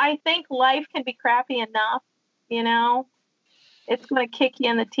 Well, I think life can be crappy enough, It's going to kick you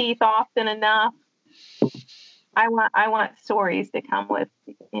in the teeth often enough. I want stories to come with,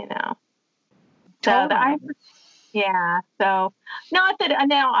 So so not that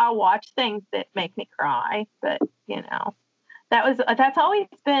now I'll watch things that make me cry, but that's always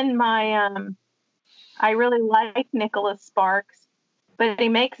been my I really like Nicholas Sparks, but he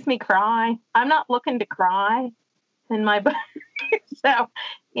makes me cry. I'm not looking to cry in my book. So,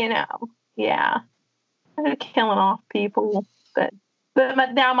 yeah. I'm killing off people, but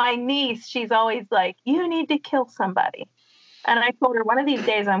now my niece, she's always like, you need to kill somebody. And I told her one of these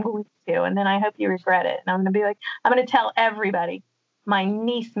days I'm going to, and then I hope you regret it. And I'm going to be like, I'm going to tell everybody my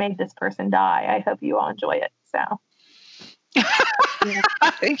niece made this person die. I hope you all enjoy it. So.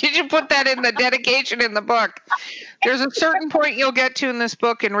 You should put that in the dedication in the book. There's a certain point you'll get to in this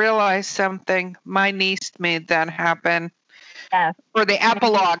book and realize something. My niece made that happen. Yes. Or the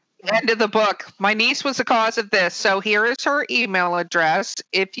epilogue, the end of the book. My niece was the cause of this. So here is her email address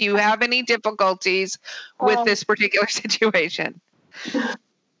if you have any difficulties with this particular situation.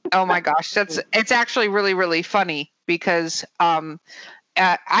 Oh my gosh, it's actually really, really funny because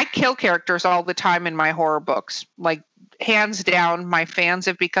I kill characters all the time in my horror books. Like, hands down, my fans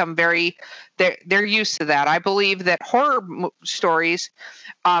have become they're used to that. I believe that horror stories,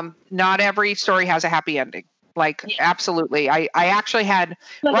 not every story has a happy ending. Like, absolutely. I actually had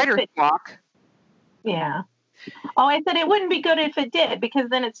writer's block. Yeah. Oh, I said it wouldn't be good if it did, because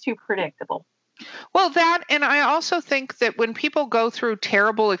then it's too predictable. Well, that, and I also think that when people go through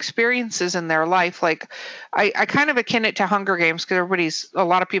terrible experiences in their life, like I kind of akin it to Hunger Games, because a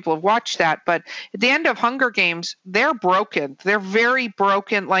lot of people have watched that, but at the end of Hunger Games, they're broken. They're very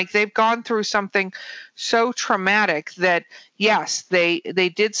broken. Like, they've gone through something so traumatic that, yes, they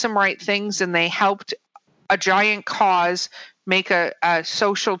did some right things and they helped a giant cause make a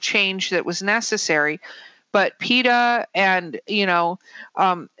social change that was necessary. But PETA and,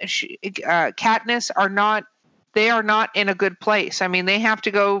 Katniss are not in a good place. I mean, they have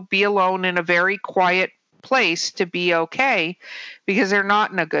to go be alone in a very quiet place to be okay, because they're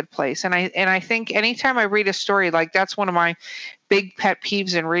not in a good place. And I think anytime I read a story, like, that's one of my big pet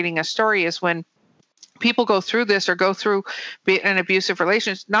peeves in reading a story, is when people go through this or go through an abusive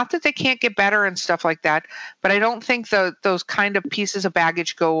relationship. Not that they can't get better and stuff like that, but I don't think those kind of pieces of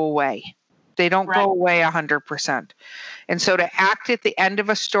baggage go away. They don't go away 100%. And so to act at the end of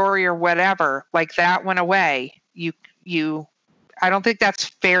a story or whatever, like that went away, I don't think that's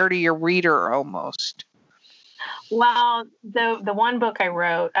fair to your reader almost. Well, the one book I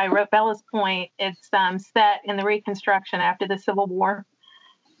wrote Bella's Point. It's set in the Reconstruction after the Civil War.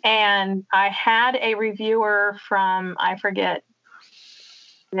 And I had a reviewer from, I forget,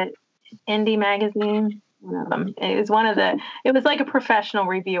 Indie Magazine, one of them. It was like a professional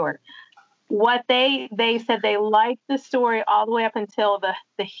reviewer. What they said, they liked the story all the way up until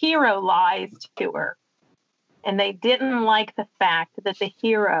the hero lies to her. And they didn't like the fact that the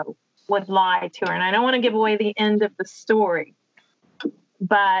hero would lie to her. And I don't want to give away the end of the story,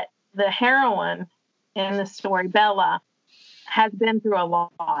 but the heroine in the story, Bella, has been through a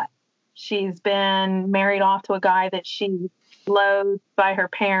lot. She's been married off to a guy that she loathed by her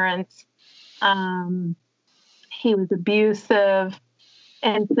parents. He was abusive.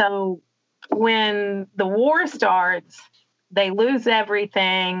 And so when the war starts, they lose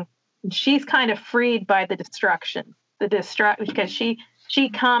everything. She's kind of freed by the destruction, because she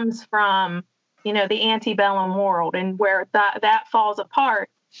comes from, the antebellum world, and where that falls apart,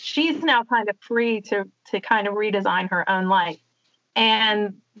 she's now kind of free to kind of redesign her own life.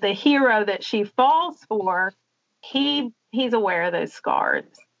 And the hero that she falls for, he's aware of those scars.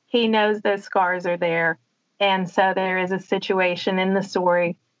 He knows those scars are there. And so there is a situation in the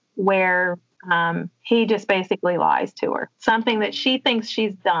story where he just basically lies to her. Something that she thinks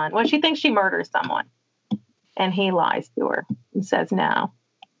she's done. Well, she thinks she murders someone. And he lies to her and says no.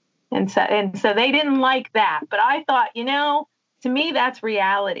 And so they didn't like that. But I thought, to me, that's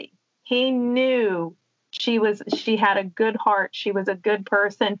reality. He knew she had a good heart. She was a good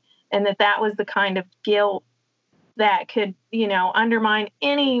person. And that was the kind of guilt that could, undermine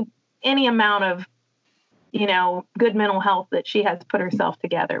any amount of, good mental health that she has put herself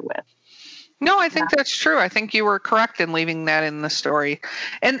together with. No, I think that's true. I think you were correct in leaving that in the story.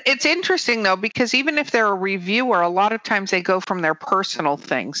 And it's interesting, though, because even if they're a reviewer, a lot of times they go from their personal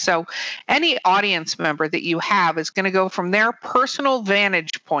things. So any audience member that you have is going to go from their personal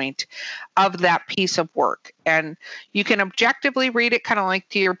vantage point of that piece of work. And you can objectively read it, kind of like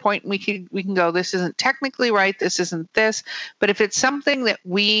to your point, we can go, this isn't technically right, this isn't this. But if it's something that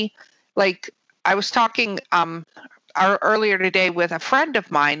we, like, I was talking earlier today with a friend of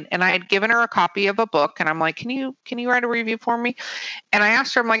mine, and I had given her a copy of a book, and I'm like, can you write a review for me? And I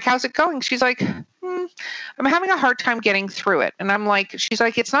asked her, I'm like, how's it going? She's like, I'm having a hard time getting through it. And I'm like, she's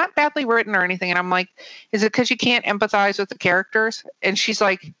like, it's not badly written or anything. And I'm like, is it because you can't empathize with the characters? And she's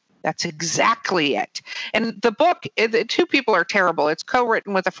like, that's exactly it. And the book, the two people are terrible. It's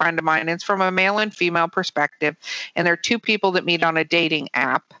co-written with a friend of mine. It's from a male and female perspective, and they're two people that meet on a dating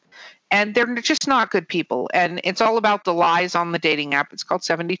app. And they're just not good people. And it's all about the lies on the dating app. It's called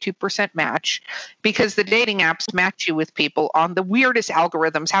 72% Match, because the dating apps match you with people on the weirdest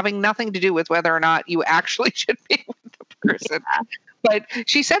algorithms, having nothing to do with whether or not you actually should be with the person. Yeah. But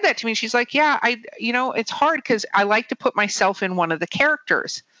she said that to me. She's like, yeah, it's hard because I like to put myself in one of the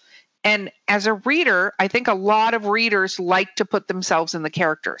characters. And as a reader, I think a lot of readers like to put themselves in the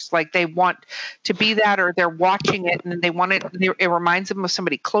characters. Like they want to be that, or they're watching it and they want it. It reminds them of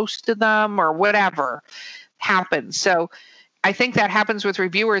somebody close to them or whatever happens. So I think that happens with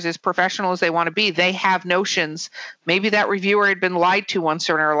reviewers, as professional as they want to be. They have notions. Maybe that reviewer had been lied to once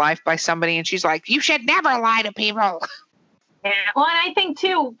in her life by somebody, and she's like, you should never lie to people. Yeah. Well, and I think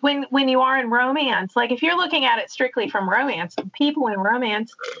too, when you are in romance, like if you're looking at it strictly from romance, people in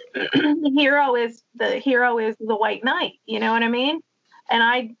romance, the hero is the white knight. You know what I mean?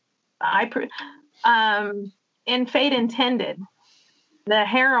 And in Fate Intended, the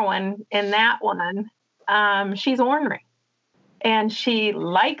heroine in that one, she's ornery, and she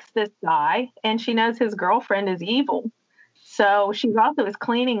likes this guy, and she knows his girlfriend is evil. So she's also his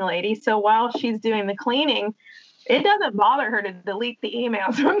cleaning lady. So while she's doing the cleaning, it doesn't bother her to delete the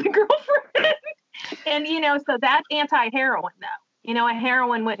emails from the girlfriend. And, so that's anti-heroine, though. A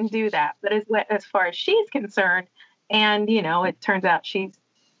heroine wouldn't do that. But as far as she's concerned, and, it turns out she's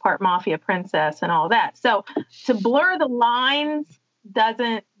part mafia princess and all that. So to blur the lines that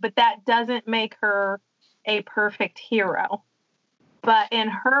doesn't make her a perfect hero. But in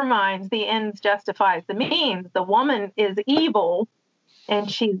her mind, the ends justifies the means. The woman is evil, and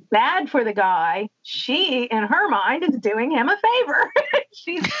she's bad for the guy. She, in her mind, is doing him a favor.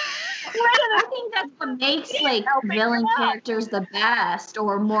 I think that's what makes villain characters the best,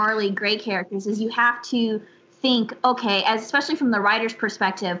 or morally gray characters, is you have to think, okay, especially from the writer's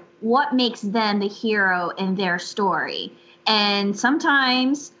perspective, what makes them the hero in their story? And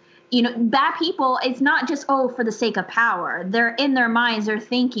sometimes, bad people, it's not just, for the sake of power. They're in their minds, they're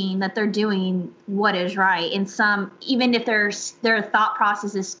thinking that they're doing what is right. And even if their thought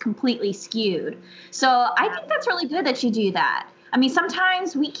process is completely skewed. So I think that's really good that you do that. I mean,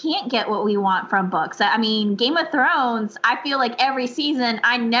 sometimes we can't get what we want from books. I mean, Game of Thrones, I feel like every season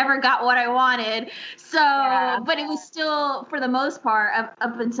I never got what I wanted. So, yeah. But it was still, for the most part,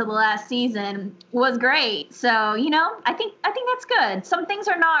 up until the last season, was great. So, I think that's good. Some things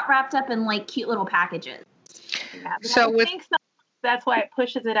are not wrapped up in cute little packages. Yeah, I think that's why it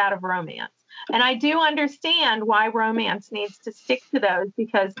pushes it out of romance. And I do understand why romance needs to stick to those,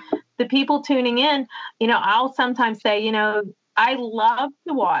 because the people tuning in, I'll sometimes say, I love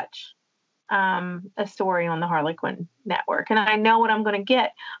to watch a story on the Harlequin Network, and I know what I'm going to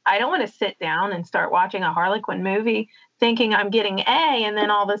get. I don't want to sit down and start watching a Harlequin movie thinking I'm getting A, and then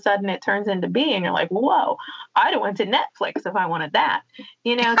all of a sudden it turns into B, and you're like, whoa, I'd have went to Netflix if I wanted that.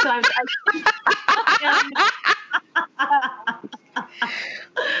 So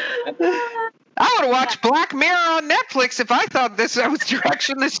I would watch Black Mirror on Netflix if I thought this was the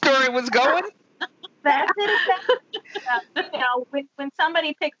direction the story was going. That's it. When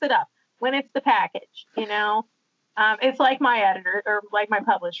somebody picks it up, when it's the package, it's like my editor or like my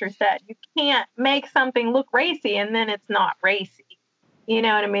publisher said, you can't make something look racy and then it's not racy. You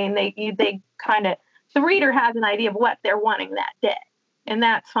know what I mean? They kind of, the reader has an idea of what they're wanting that day, and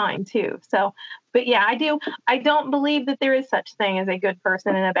that's fine too. So, but yeah, I don't believe that there is such thing as a good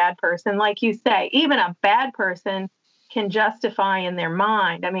person and a bad person. Like you say, even a bad person can justify in their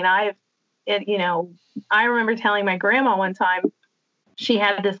mind. I mean, I remember telling my grandma one time, she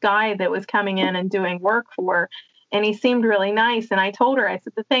had this guy that was coming in and doing work for her, and he seemed really nice. And I told her, I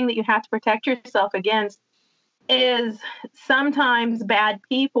said, the thing that you have to protect yourself against is sometimes bad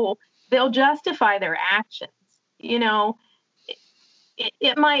people, they'll justify their actions. you know,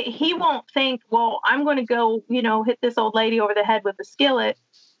 it might, he won't think, well, I'm going to go, hit this old lady over the head with a skillet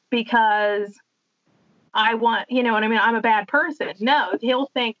because I want, what I mean? I'm a bad person. No,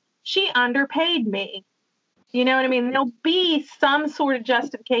 he'll think she underpaid me. You know what I mean? There'll be some sort of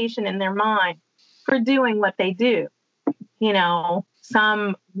justification in their mind for doing what they do,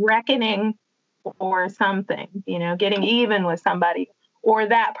 some reckoning or something, getting even with somebody, or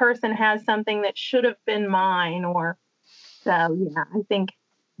that person has something that should have been mine, or so, yeah, I think,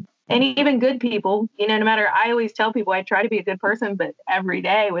 and even good people, no matter, I always tell people I try to be a good person, but every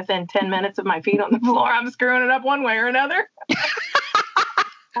day within 10 minutes of my feet on the floor, I'm screwing it up one way or another.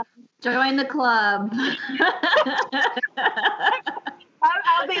 Join the club.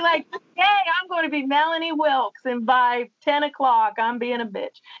 I'll be like, hey, I'm going to be Melanie Wilkes, and by 10 o'clock, I'm being a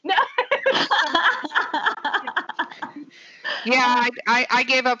bitch. No. Yeah, I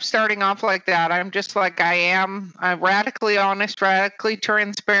gave up starting off like that. I'm just like I am. I'm radically honest, radically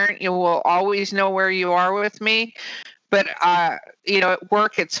transparent. You will always know where you are with me. But, at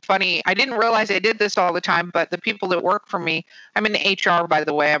work, it's funny. I didn't realize I did this all the time, but the people that work for me, I'm in HR, by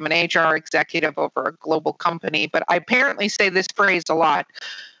the way. I'm an HR executive over a global company, but I apparently say this phrase a lot.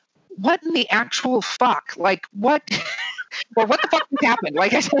 What in the actual fuck? Like, what? Or what the fuck has happened?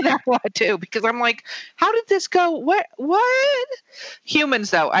 Like, I say that a lot too, because I'm like, how did this go? What?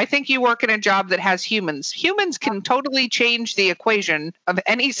 Humans, though. I think you work in a job that has humans. Humans can totally change the equation of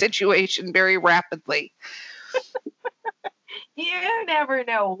any situation very rapidly. You never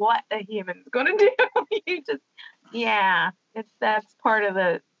know what a human's going to do. You just, yeah, that's part of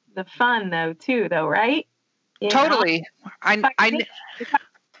the fun, though, right? Totally.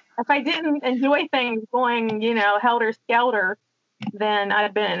 If I didn't enjoy things going, helter skelter, then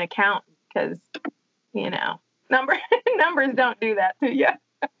I'd been an accountant because, numbers don't do that to you.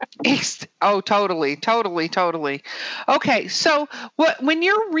 Oh, totally. Okay, so when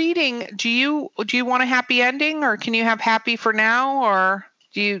you're reading, do you want a happy ending, or can you have happy for now, or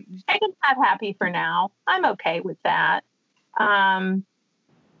do you? I can have happy for now. I'm okay with that. I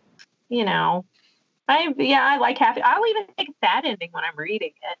like happy. I'll even take a sad ending when I'm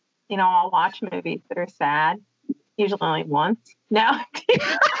reading it. I'll watch movies that are sad, usually only once. No.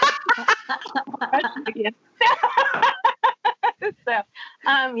 So,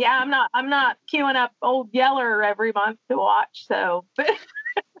 I'm not queuing up Old Yeller every month to watch. So,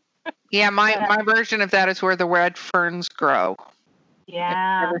 yeah, my version of that is Where the Red Ferns Grow.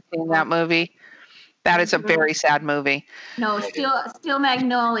 Yeah, I've never seen that movie. That is a very sad movie. No, Steel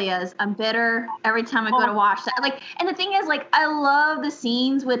Magnolias. I'm bitter every time I go to watch that. Like, and the thing is, like, I love the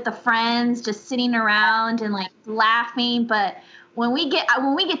scenes with the friends just sitting around and like laughing, but when we get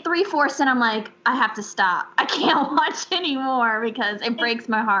 3/4 in, I'm like, I have to stop. I can't watch anymore because it breaks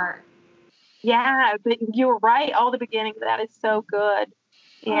my heart. Yeah, but you're right. All the beginning of that is so good.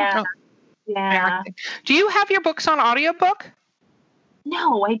 Yeah. Yeah. Do you have your books on audiobook?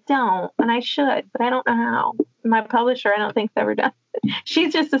 No, I don't, and I should, but I don't know how. My publisher, I don't think, has ever done it.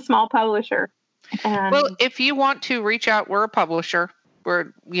 She's just a small publisher. Well, if you want to reach out, we're a publisher.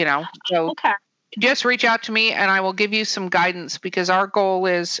 We're, so okay. Just reach out to me and I will give you some guidance, because our goal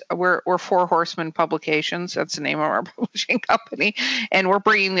is we're Four Horsemen Publications. That's the name of our publishing company. And we're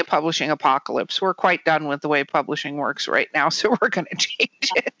bringing the publishing apocalypse. We're quite done with the way publishing works right now, so we're going to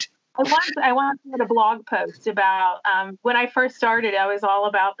change it. I once read a blog post about when I first started. I was all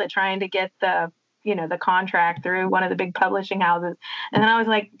about trying to get the contract through one of the big publishing houses, and then I was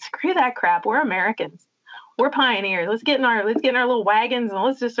like, screw that crap. We're Americans. We're pioneers. Let's get in our little wagons and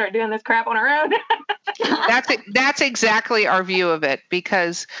let's just start doing this crap on our own. That's exactly our view of it,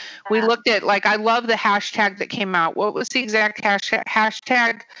 because we looked at, like, I love the hashtag that came out. What was the exact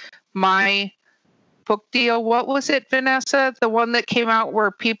hashtag? My book deal. What was it, Vanessa? The one that came out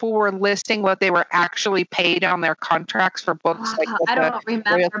where people were listing what they were actually paid on their contracts for books. I don't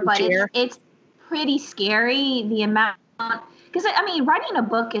remember, but it's pretty scary, the amount. Because, I mean, writing a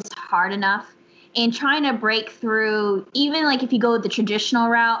book is hard enough, and trying to break through, even like if you go the traditional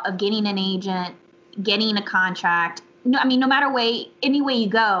route of getting an agent, getting a contract, no matter any way you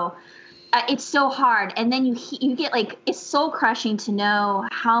go, it's so hard. And then you get like, it's soul crushing to know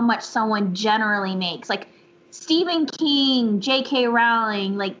how much someone generally makes. Like Stephen King, J.K.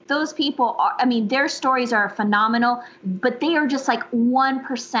 Rowling, like those people are, their stories are phenomenal, but they are just like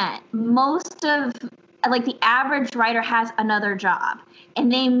 1%. Most of, like, the average writer has another job,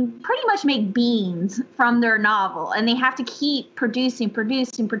 and they pretty much make beans from their novel, and they have to keep producing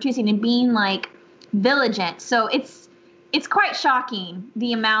and being like diligent. So it's quite shocking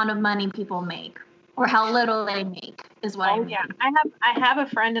the amount of money people make. Or how little they make is what I mean. Yeah. I have a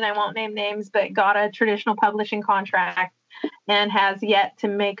friend, and I won't name names, but got a traditional publishing contract and has yet to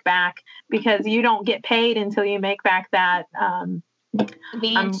make back, because you don't get paid until you make back that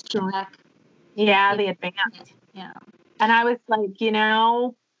Advance check. Yeah, the advance. Yeah. And I was like,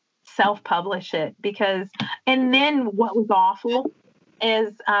 self-publish it, because, and then what was awful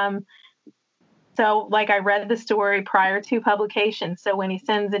is, so like I read the story prior to publication. So when he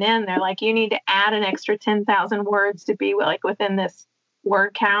sends it in, they're like, you need to add an extra 10,000 words to be like within this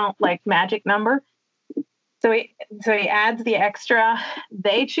word count, like magic number. So he adds the extra,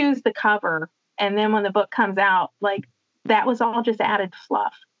 they choose the cover. And then when the book comes out, like that was all just added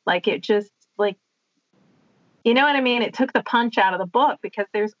fluff. Like it just like, you know what I mean? It took the punch out of the book, because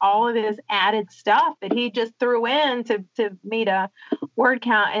there's all of this added stuff that he just threw in to meet a word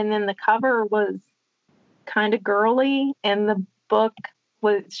count. And then the cover was kind of girly, and the book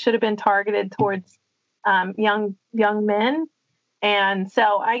should have been targeted towards young men. And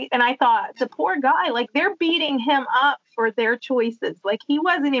so I thought, the poor guy, like they're beating him up for their choices. Like he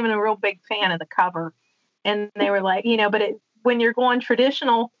wasn't even a real big fan of the cover. And they were like, but when you're going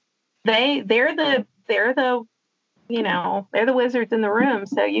traditional, they're the wizards in the room.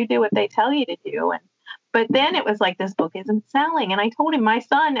 So you do what they tell you to do. But then it was like, this book isn't selling. And I told him, my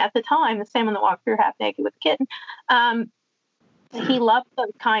son at the time, the same one that walked through half naked with the kitten, he loved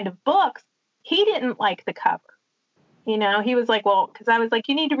those kind of books. He didn't like the cover. He was like, well, because I was like,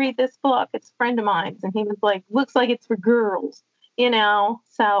 you need to read this book. It's a friend of mine's. And he was like, looks like it's for girls,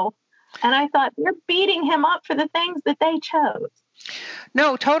 So, and I thought, they're beating him up for the things that they chose.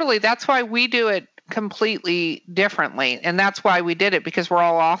 No, totally. That's why we do it completely differently. And that's why we did it, because we're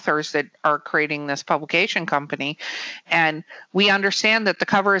all authors that are creating this publication company. And we understand that the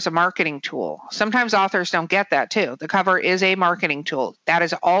cover is a marketing tool. Sometimes authors don't get that too. The cover is a marketing tool. That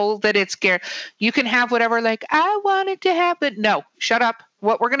is all that it's geared. You can have whatever, like, I wanted to have it. No, shut up.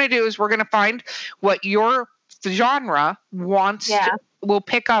 What we're going to do is we're going to find what your genre wants to, will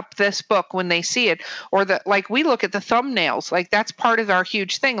pick up this book when they see it. Or we look at the thumbnails, like that's part of our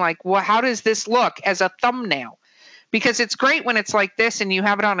huge thing. Like, well, how does this look as a thumbnail? Because it's great when it's like this and you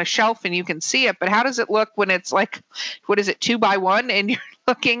have it on a shelf and you can see it, but how does it look when it's like, what is it, 2x1 and you're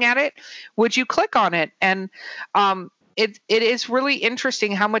looking at it? Would you click on it? And it is really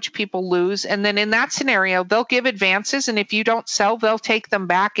interesting how much people lose. And then in that scenario, they'll give advances. And if you don't sell, they'll take them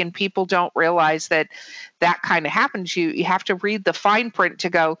back. And people don't realize that kind of happens. You have to read the fine print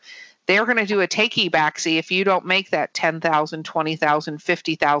to go, they're going to do a takey backsy if you don't make that 10,000, 20,000,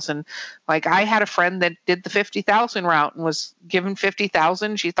 50,000. Like I had a friend that did the 50,000 route and was given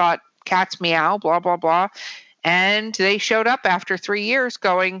 50,000. She thought cats meow, blah, blah, blah. And they showed up after 3 years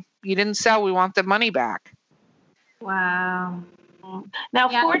going, you didn't sell. We want the money back. Wow. Now,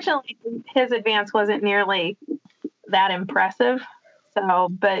 fortunately, his advance wasn't nearly that impressive. So,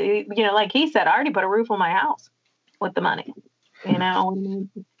 but, like he said, I already put a roof on my house with the money, And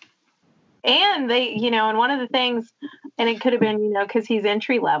they, and one of the things, and it could have been, because he's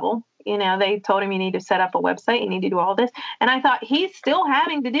entry level, they told him you need to set up a website, you need to do all this. And I thought, he's still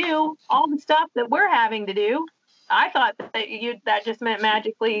having to do all the stuff that we're having to do. I thought that just meant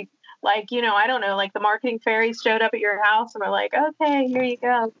magically, like, I don't know, like the marketing fairies showed up at your house and were like, okay, here you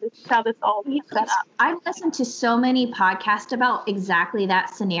go. This is how this all is set up. I've listened to so many podcasts about exactly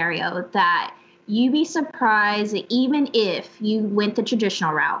that scenario that you'd be surprised that even if you went the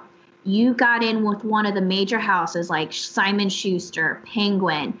traditional route, you got in with one of the major houses like Simon Schuster,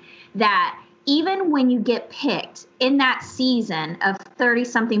 Penguin, that even when you get picked in that season of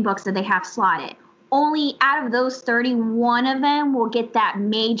 30-something books that they have slotted, only out of those 30, one of them will get that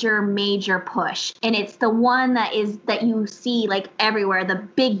major push. And it's the one that you see like everywhere, the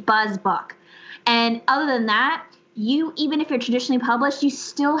big buzz book. And other than that, even if you're traditionally published, you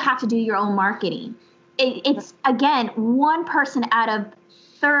still have to do your own marketing. It's, again, one person out of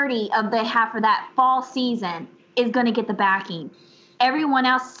 30 of the half of that fall season is going to get the backing. Everyone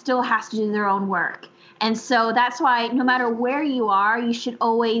else still has to do their own work. And so that's why no matter where you are, you should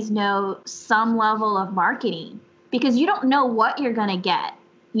always know some level of marketing, because you don't know what you're going to get.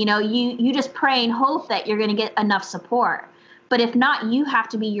 You just pray and hope that you're going to get enough support. But if not, you have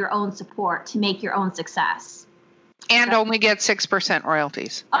to be your own support to make your own success. And only get 6%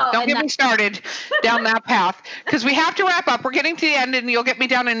 royalties. Oh, don't get me started down that path, because we have to wrap up. We're getting to the end and you'll get me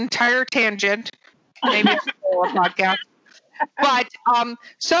down an entire tangent. Maybe it's a podcast. But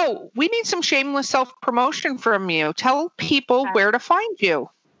so we need some shameless self-promotion from you. Tell people where to find you.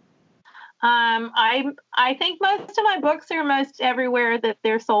 I think most of my books are most everywhere that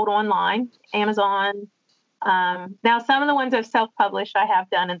they're sold online, Amazon. Now, some of the ones I've self-published, I have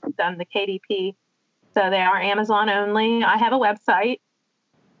done the KDP So they are Amazon only. I have a website.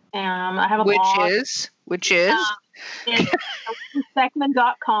 I have a blog. Which is? It's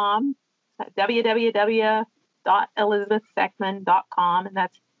Seckman.com. www.elizabethseckman.com. And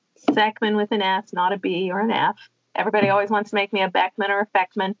that's Seckman with an S, not a B or an F. Everybody always wants to make me a Beckman or a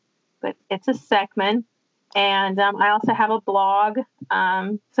Feckman, but it's a Seckman. And I also have a blog.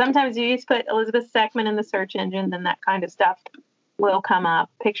 Sometimes you just put Elizabeth Seckman in the search engine, then that kind of stuff will come up.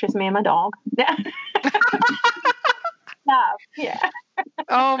 Pictures of me and my dog. Yeah.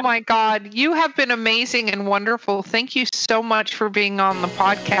 Oh my God. You have been amazing and wonderful. Thank you so much for being on the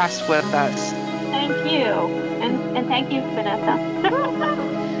podcast with us. Thank you. And thank you, Vanessa.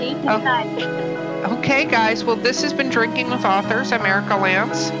 Thank you, guys. Okay, guys. Well, this has been Drinking with Authors. I'm Erica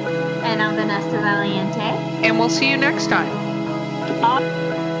Lance. And I'm Vanessa Valiente. And we'll see you next time. Awesome.